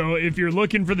 So if you're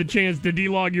looking for the chance to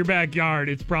de-log your backyard,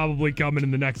 it's probably coming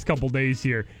in the next couple days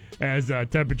here as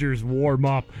temperatures warm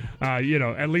up,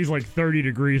 at least like 30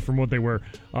 degrees from what they were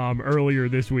earlier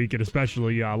this week and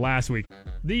especially last week.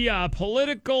 The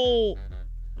political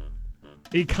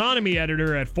economy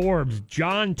editor at Forbes,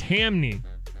 John Tamny,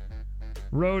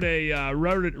 wrote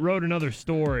another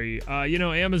story.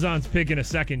 Amazon's picking a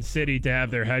second city to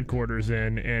have their headquarters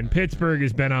in, and Pittsburgh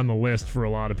has been on the list for a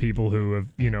lot of people who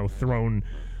have, thrown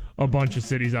a bunch of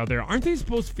cities out there. Aren't they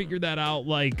supposed to figure that out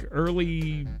like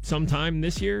early sometime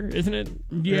this year, isn't it?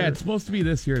 Yeah, it's supposed to be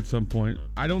this year at some point.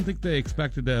 I don't think they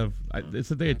expected to have, they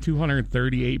said they had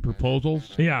 238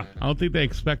 proposals. Yeah. I don't think they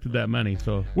expected that many,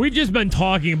 so. We've just been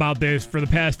talking about this for the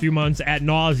past few months ad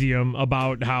nauseum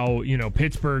about how,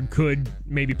 Pittsburgh could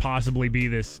maybe possibly be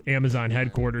this Amazon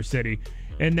headquarters city.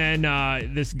 And then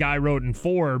this guy wrote in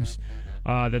Forbes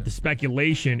that the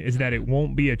speculation is that it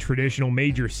won't be a traditional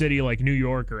major city like New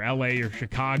York or LA or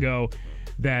Chicago,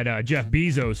 that Jeff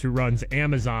Bezos, who runs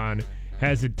Amazon,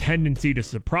 has a tendency to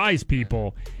surprise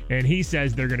people, and he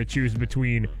says they're going to choose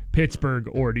between Pittsburgh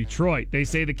or Detroit. They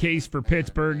say the case for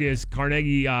Pittsburgh is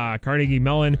Carnegie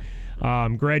Mellon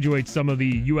graduates some of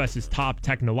the U.S.'s top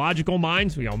technological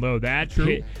minds. We all know that.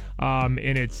 True. And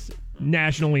it's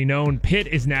nationally known. Pitt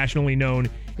is nationally known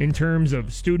in terms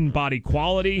of student body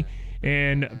quality.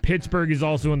 And Pittsburgh is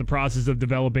also in the process of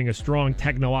developing a strong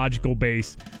technological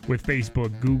base with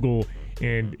Facebook, Google,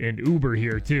 and Uber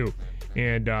here, too.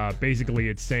 And basically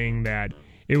it's saying that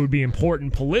it would be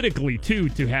important politically, too,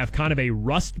 to have kind of a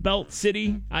Rust Belt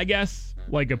city, I guess,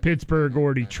 like a Pittsburgh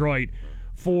or Detroit,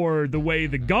 for the way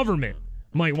the government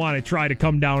might want to try to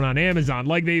come down on Amazon.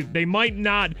 Like, they might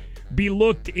not be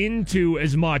looked into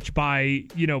as much by,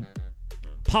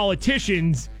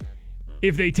 politicians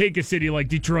if they take a city like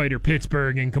Detroit or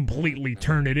Pittsburgh and completely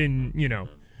turn it in,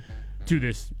 to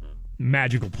this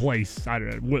magical place. I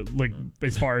don't know, like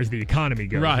as far as the economy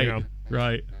goes. Right,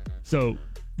 right. So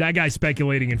that guy's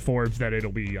speculating in Forbes that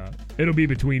it'll be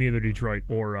between either Detroit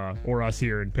or us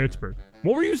here in Pittsburgh.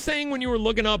 What were you saying when you were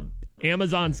looking up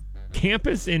Amazon's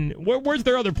campus in where's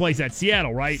their other place at?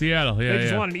 Seattle, right? Seattle, yeah. They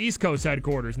just want an East Coast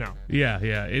headquarters now.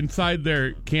 Yeah. Inside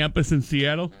their campus in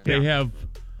Seattle, they have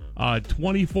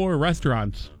 24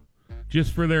 restaurants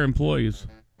just for their employees.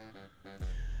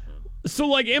 So,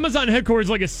 like, Amazon headquarters,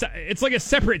 it's like a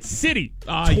separate city.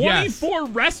 24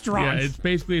 restaurants. Yeah, it's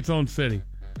basically its own city.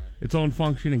 Its own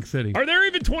functioning city. Are there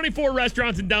even 24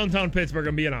 restaurants in downtown Pittsburgh,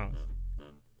 I'm being honest?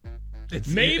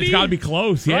 Maybe. It's got to be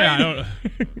close, yeah.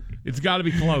 Right? It's got to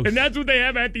be close. And that's what they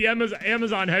have at the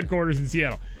Amazon headquarters in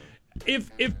Seattle.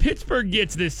 If Pittsburgh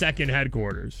gets this second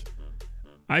headquarters,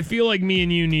 I feel like me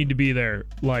and you need to be there.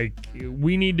 Like,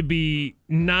 we need to be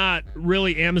not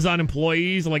really Amazon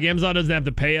employees. Like, Amazon doesn't have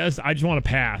to pay us. I just want to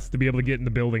pass to be able to get in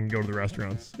the building and go to the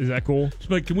restaurants. Is that cool?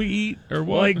 Just like, can we eat or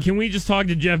what? Like, can we just talk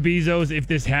to Jeff Bezos if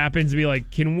this happens? Be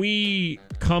like, can we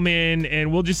come in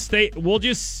and we'll just stay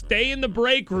in the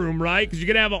break room, right? Because you're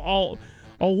gonna have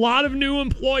a lot of new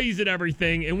employees and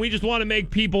everything, and we just want to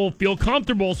make people feel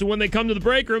comfortable. So when they come to the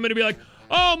break room, it'll be like,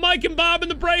 oh, Mike and Bob in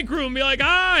the break room. Be like,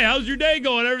 hi, how's your day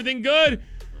going? Everything good?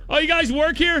 Oh, you guys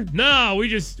work here? No,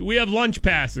 we have lunch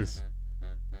passes.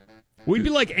 We'd be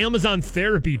like Amazon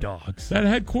therapy dogs. That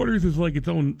headquarters is like its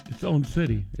own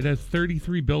city. It has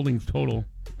 33 buildings total.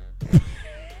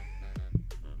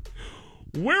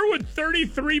 Where would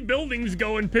 33 buildings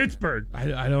go in Pittsburgh?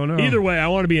 I don't know. Either way, I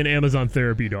want to be an Amazon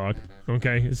therapy dog.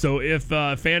 Okay, so if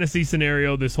fantasy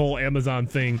scenario, this whole Amazon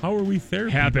thing, how are we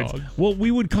therapy happens? dogs? Well,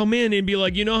 we would come in and be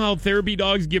like, you know how therapy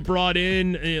dogs get brought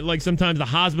in, like sometimes the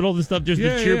hospitals and stuff, just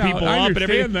to cheer people up and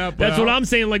everything. That's what I'm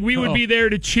saying. Like we would be there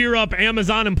to cheer up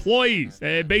Amazon employees.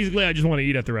 Basically, I just want to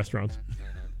eat at the restaurants.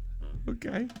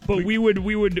 Okay, but we would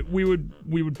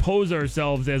pose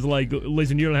ourselves as like,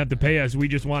 listen, you don't have to pay us. We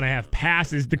just want to have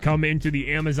passes to come into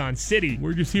the Amazon city.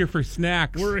 We're just here for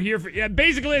snacks. We're here for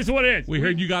basically that's what it is. We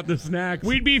heard you got the snacks.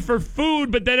 We'd be for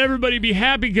food, but then everybody'd be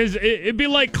happy because it'd be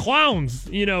like clowns,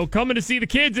 coming to see the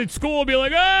kids at school. Be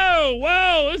like, oh,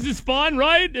 well, this is fun,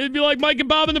 right? It'd be like Mike and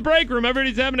Bob in the break room.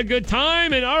 Everybody's having a good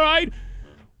time, and all right.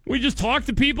 We just talk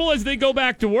to people as they go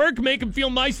back to work, make them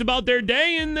feel nice about their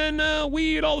day, and then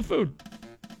we eat all the food.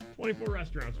 24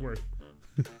 restaurants worth.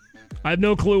 I have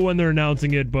no clue when they're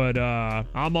announcing it, but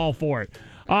I'm all for it.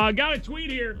 Got a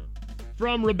tweet here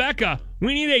from Rebecca.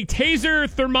 We need a taser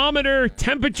thermometer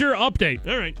temperature update.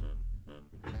 All right.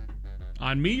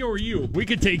 On me or you? We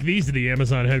could take these to the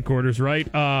Amazon headquarters, right?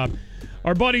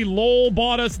 Our buddy Lowell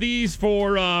bought us these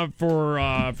for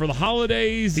the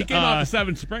holidays. He came out to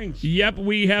Seven Springs. Yep,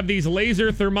 we have these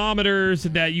laser thermometers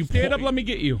that you stand up. Let me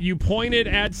get you. You point it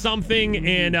at something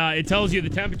and it tells you the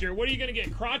temperature. What are you going to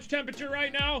get? Crotch temperature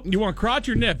right now? You want crotch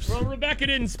or nips? Well, Rebecca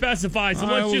didn't specify, so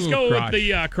let's just go with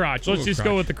the crotch. Let's just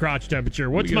go with the crotch temperature.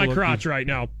 What's my crotch right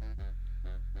now?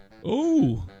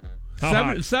 Ooh.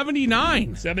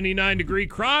 79. 79 degree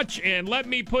crotch, and let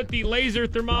me put the laser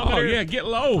thermometer. Oh, yeah, get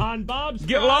low. On Bob's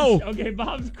Get crotch. low. Okay,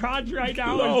 Bob's crotch right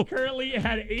now is currently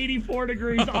at 84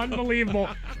 degrees. Unbelievable.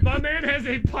 My man has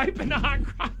a piping hot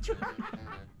crotch right now.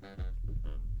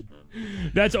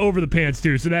 That's over the pants,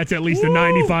 too, so that's at least a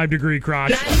 95 degree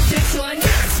crotch.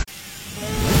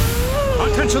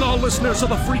 Attention all listeners of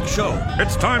the Freak Show.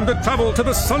 It's time to travel to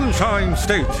the Sunshine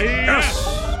State.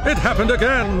 Yes. It happened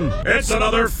again. It's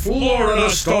another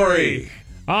Florida story.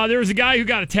 There was a guy who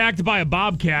got attacked by a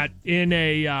bobcat in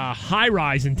a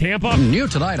high-rise in Tampa. New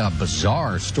tonight, a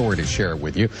bizarre story to share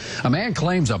with you. A man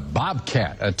claims a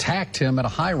bobcat attacked him at a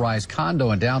high-rise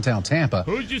condo in downtown Tampa.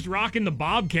 Who's just rocking the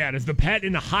bobcat as the pet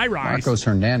in the high-rise? Marcos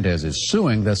Hernandez is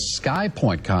suing the Sky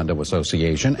Point Condo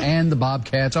Association and the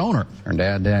bobcat's owner.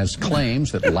 Hernandez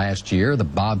claims that last year the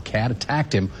bobcat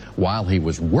attacked him while he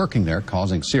was working there,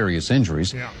 causing serious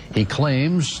injuries. Yeah. He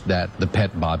claims that the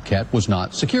pet bobcat was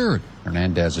not secured.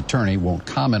 Hernandez's attorney won't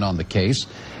comment on the case,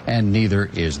 and neither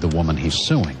is the woman he's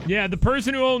suing. Yeah, the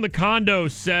person who owned the condo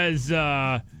says,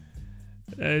 pet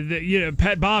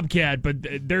bobcat, but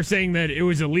they're saying that it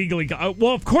was illegally.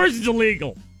 Well, of course it's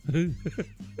illegal.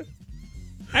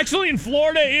 Actually, in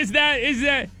Florida, is that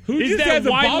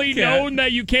widely known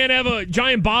that you can't have a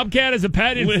giant bobcat as a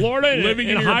pet in Florida living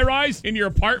in a high rise in your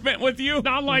apartment with you?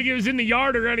 Not like it was in the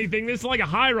yard or anything. This is like a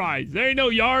high rise. There ain't no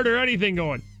yard or anything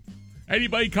going.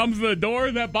 Anybody comes to the door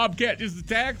and that bobcat just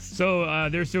attacks? So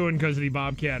they're suing because the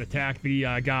bobcat attacked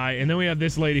the guy. And then we have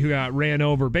this lady who got ran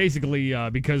over basically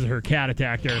because her cat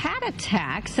attacked her. Cat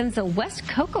attack sends a West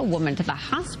Cocoa woman to the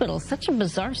hospital. Such a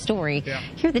bizarre story. Yeah.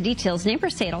 Here are the details.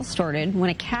 Neighbors say it all started when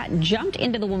a cat jumped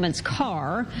into the woman's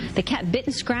car. The cat bit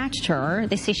and scratched her.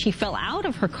 They say she fell out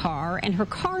of her car, and her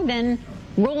car then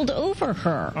rolled over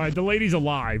her. All right, the lady's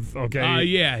alive, okay?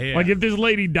 Yeah. Like, if this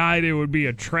lady died, it would be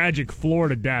a tragic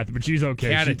Florida death, but she's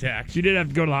okay. Cat attack. She did have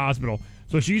to go to the hospital.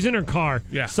 So she's in her car.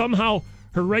 Yeah. Somehow,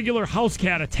 her regular house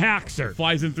cat attacks her.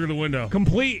 Flies in through the window.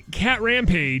 Complete cat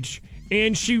rampage,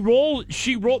 and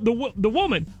the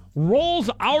woman rolls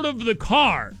out of the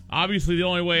car. Obviously, the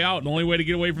only way out, the only way to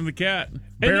get away from the cat.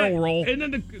 Barrel roll. And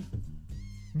then the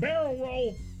barrel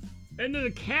roll. And then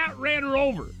the cat ran her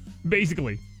over,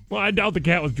 basically. Well, I doubt the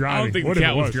cat was driving. I don't think What the if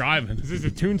cat it was driving. This is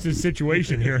a Toonces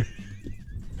situation here.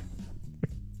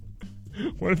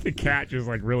 What if the cat just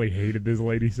like really hated this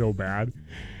lady so bad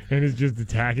and is just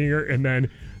attacking her, and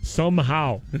then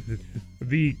somehow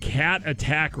the cat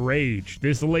attack rage,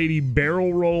 this lady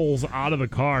barrel rolls out of the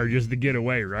car just to get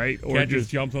away, right? Or Cat just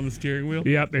jumps on the steering wheel?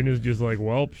 Yep, and is just like,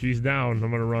 well, she's down.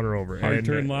 I'm going to run her over. Hard and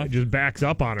turn left. just backs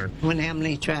up on her. When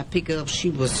Emily tried to pick her up,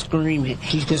 she was screaming.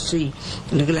 You could see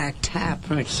looking like tire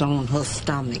prints on her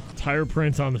stomach. Tire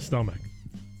prints on the stomach.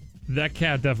 That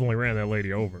cat definitely ran that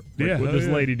lady over. Yeah, What did this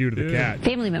lady do to the cat?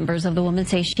 Family members of the woman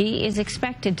say she is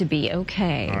expected to be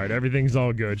okay. All right, everything's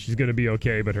all good. She's going to be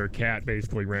okay, but her cat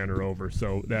basically ran her over.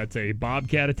 So that's a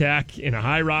bobcat attack in a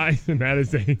high rise, and that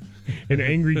is an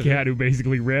angry cat who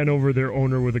basically ran over their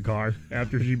owner with a car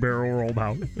after she barrel rolled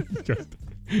out.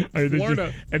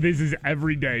 Florida. And this is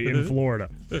every day in Florida.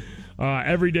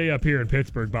 Every day up here in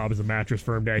Pittsburgh, Bob, is a Mattress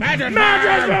Firm day. Mattress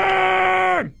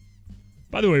Firm!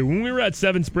 By the way, when we were at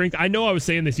Seven Springs, I know I was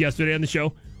saying this yesterday on the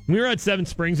show. When we were at Seven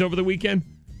Springs over the weekend,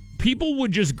 people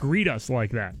would just greet us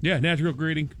like that. Yeah, natural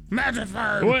greeting. Mattress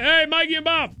Firm. Well, hey, Mikey and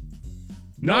Bob.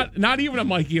 Not even a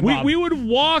Mikey and Bob. We would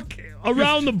walk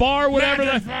around the bar, whatever.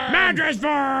 Mattress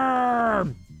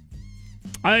Firm.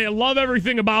 I love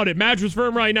everything about it. Mattress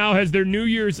Firm right now has their New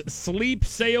Year's sleep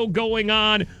sale going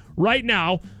on right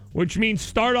now, which means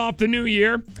start off the new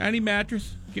year. Any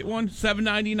mattress, get one,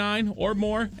 $7.99 or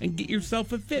more, and get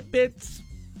yourself a Fitbit.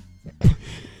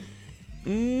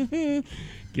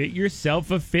 Get yourself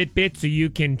a Fitbit so you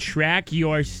can track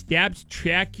your steps,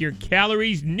 track your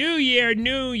calories. New year,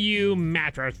 new you,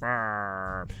 Mattress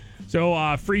Firm.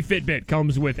 So free Fitbit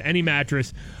comes with any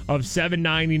mattress of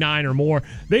 $7.99 or more.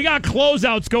 They got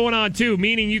closeouts going on, too,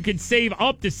 meaning you can save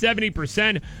up to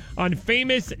 70% on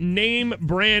famous name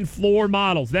brand floor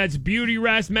models. That's Beauty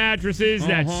Rest mattresses,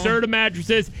 that's Serta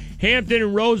mattresses, Hampton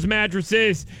and Rose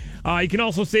mattresses. You can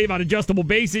also save on adjustable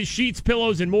bases, sheets,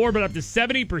 pillows, and more, but up to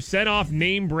 70% off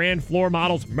name brand floor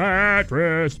models.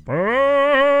 Mattress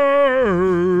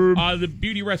Firm. The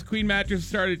Beauty Rest Queen mattress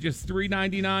started at just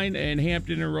 $3.99, and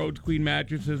Hampton and Rhodes Queen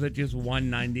mattresses at just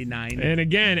 $1.99. And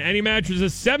again, any mattress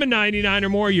is $7.99 or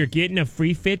more, you're getting a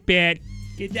free Fitbit.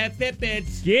 Get that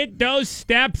Fitbit. Get those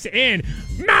steps in.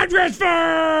 Mattress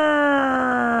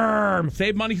Firm.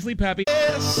 Save money, sleep happy.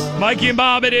 Mikey and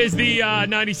Bob, it is the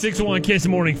 96.1 Kiss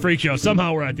Morning Freak Show.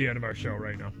 Somehow we're at the end of our show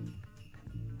right now.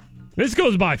 This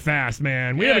goes by fast,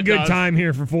 man. We had a good time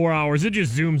here for 4 hours. It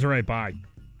just zooms right by.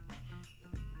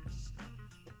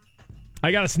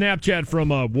 I got a Snapchat from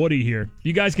Woody here.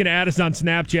 You guys can add us on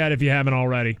Snapchat if you haven't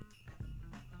already.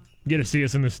 Get to see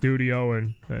us in the studio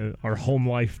and our home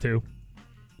life, too.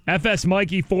 FS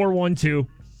Mikey 412.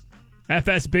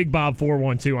 FS Big Bob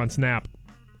 412 on Snap.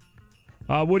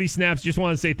 Woody Snaps, just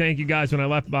want to say thank you guys. When I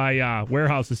left my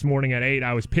warehouse this morning at 8,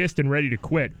 I was pissed and ready to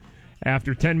quit.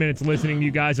 After 10 minutes listening to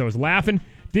you guys, I was laughing.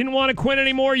 Didn't want to quit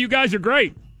anymore. You guys are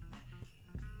great.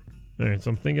 All right,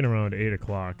 so I'm thinking around 8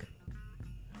 o'clock.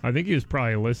 I think he was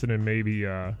probably listening maybe,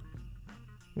 or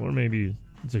maybe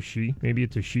it's a she. Maybe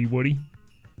it's a she Woody.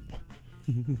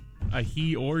 A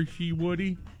he or she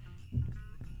Woody?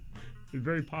 It's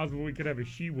very possible we could have a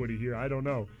she Woody here. I don't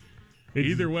know.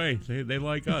 Either way, they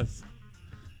like us.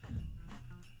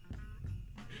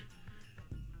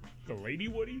 The lady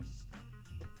Woody?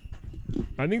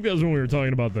 I think that was when we were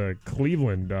talking about the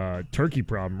Cleveland turkey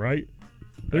problem, right?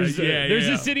 There's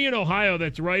a city in Ohio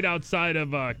that's right outside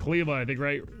of Cleveland, I think,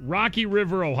 right? Rocky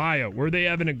River, Ohio, where they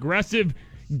have an aggressive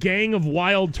gang of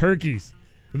wild turkeys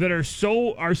that are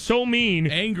so mean.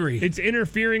 Angry. It's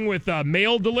interfering with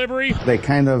mail delivery. They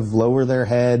kind of lower their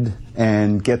head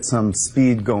and get some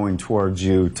speed going towards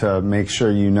you to make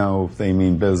sure you know they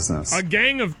mean business. A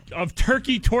gang of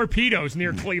turkey torpedoes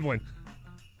near Cleveland.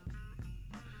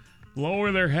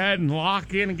 Lower their head and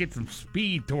lock in and get some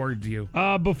speed towards you.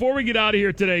 Before we get out of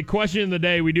here today, question of the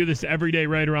day. We do this every day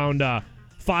right around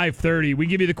 5:30. We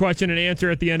give you the question and answer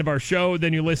at the end of our show.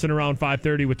 Then you listen around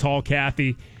 5:30 with Tall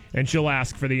Kathy, and she'll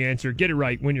ask for the answer. Get it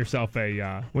right. Win yourself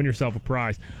a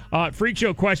prize. Freak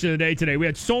Show question of the day today. We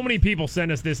had so many people send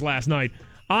us this last night.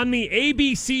 On the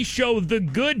ABC show The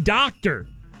Good Doctor,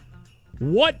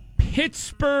 what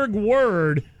Pittsburgh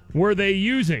word were they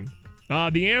using?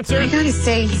 The answer? I gotta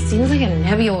say, he seems like a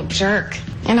nebby old jerk.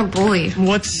 And a bully.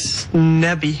 What's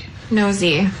nebby?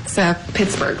 Nosy. It's a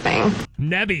Pittsburgh thing.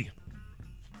 Nebby.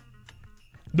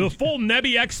 The full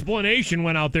Nebby explanation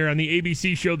went out there on the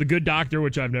ABC show The Good Doctor,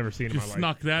 which I've never seen in my life.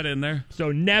 Snuck that in there.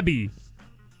 So Nebby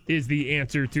is the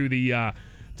answer to the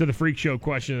Freak Show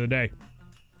question of the day.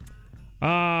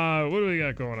 What do we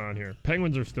got going on here?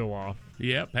 Penguins are still off.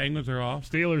 Yeah, Penguins are off.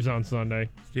 Steelers on Sunday.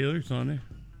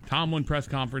 Tomlin press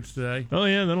conference today. Oh,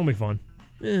 yeah, that'll be fun.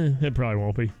 It probably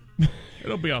won't be.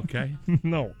 It'll be okay.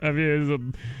 No, I mean, it'll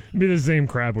be the same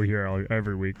crap we hear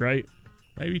every week, right?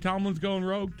 Maybe Tomlin's going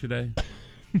rogue today.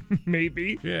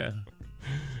 Maybe. Yeah.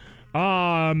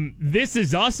 This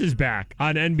Is Us is back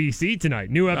on NBC tonight.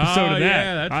 New episode of that.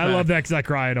 Yeah, that's I love that because I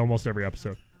cry at almost every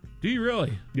episode. Do you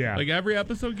really? Yeah. Like every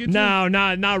episode gets No,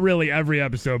 not really every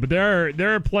episode, but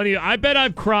there are plenty. I bet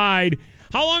I've cried.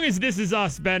 How long has This Is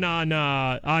Us been on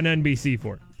NBC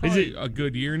for? Probably is it a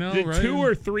good year now, is it right? 2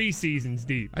 or 3 seasons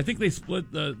deep? I think they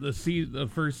split the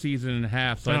first season in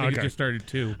half, so I think it just started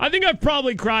 2. I think I've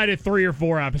probably cried at 3 or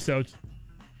 4 episodes.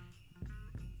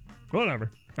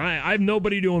 Whatever. I have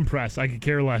nobody to impress. I could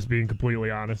care less, being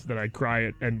completely honest, that I cry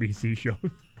at NBC shows.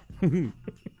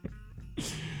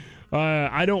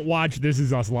 I don't watch This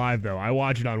Is Us live, though. I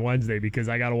watch it on Wednesday because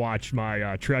I got to watch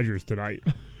my Treasures tonight.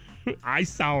 I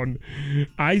sound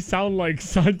like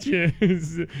such a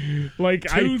like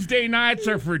Tuesday nights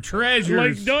are for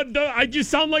treasures. Like I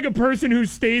just sound like a person who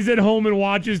stays at home and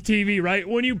watches TV. Right?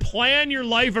 When you plan your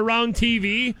life around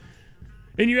TV,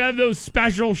 and you have those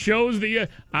special shows that you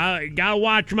gotta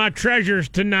watch my Treasures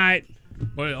tonight.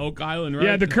 What, Oak Island, right?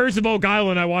 Yeah, The Curse of Oak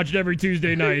Island. I watch it every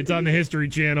Tuesday night. It's on the History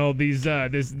Channel. These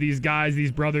guys,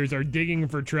 these brothers, are digging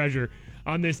for treasure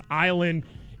on this island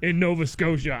in Nova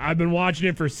Scotia. I've been watching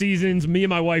it for seasons. Me and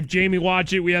my wife Jamie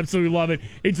watch it. We absolutely love it.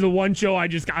 It's the one show I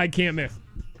can't miss.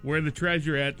 Where the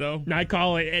treasure at, though? I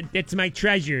call it, it's my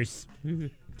Treasures.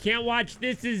 Can't watch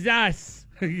This Is Us.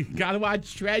 You gotta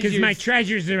watch Treasures. Because my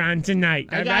Treasures are on tonight.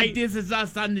 I got This Is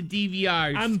Us on the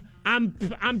DVRs.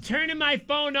 I'm turning my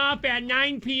phone off at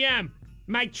 9 p.m.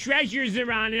 My Treasures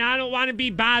are on, and I don't want to be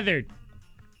bothered.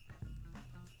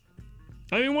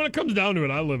 I mean, when it comes down to it,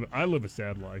 I live a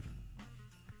sad life.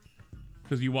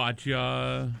 Because you watch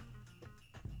Curse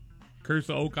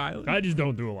of Oak Island? I just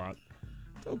don't do a lot.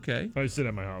 It's okay. I sit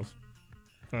at my house.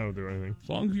 I don't do anything. As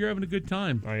long as you're having a good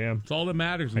time. I am. It's all that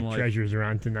matters in My life. Treasures are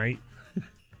on tonight.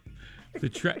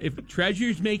 If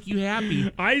treasures make you happy.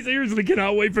 I seriously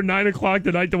cannot wait for 9 o'clock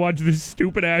tonight to watch this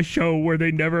stupid-ass show where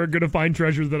they never are going to find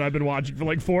treasures that I've been watching for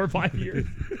like 4 or 5 years.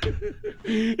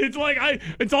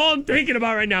 It's all I'm thinking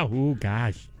about right now. Oh,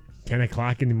 gosh. 10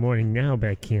 o'clock in the morning now,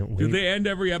 but I can't wait. Do they end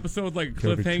every episode with like a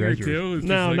cliffhanger, too?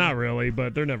 No, not really,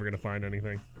 but they're never going to find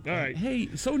anything. All right.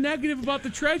 Hey, so negative about the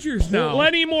treasures now.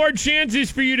 Plenty more chances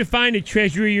for you to find a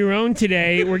treasure of your own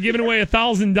today. We're giving away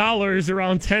 $1,000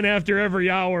 around 10 after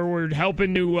every hour. We're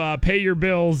helping to pay your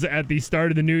bills at the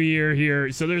start of the new year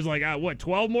here. So there's like,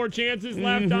 12 more chances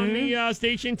left on the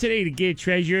station today to get a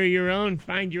treasure of your own.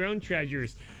 Find your own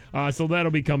treasures. So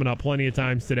that'll be coming up plenty of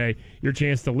times today. Your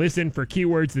chance to listen for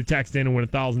keywords to text in and win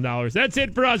 $1,000. That's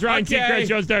it for us. Ryan Seacrest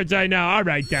Show starts right now. All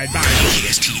right, Dad. Bye.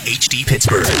 KST HD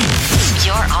Pittsburgh.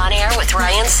 You're on air with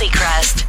Ryan Seacrest.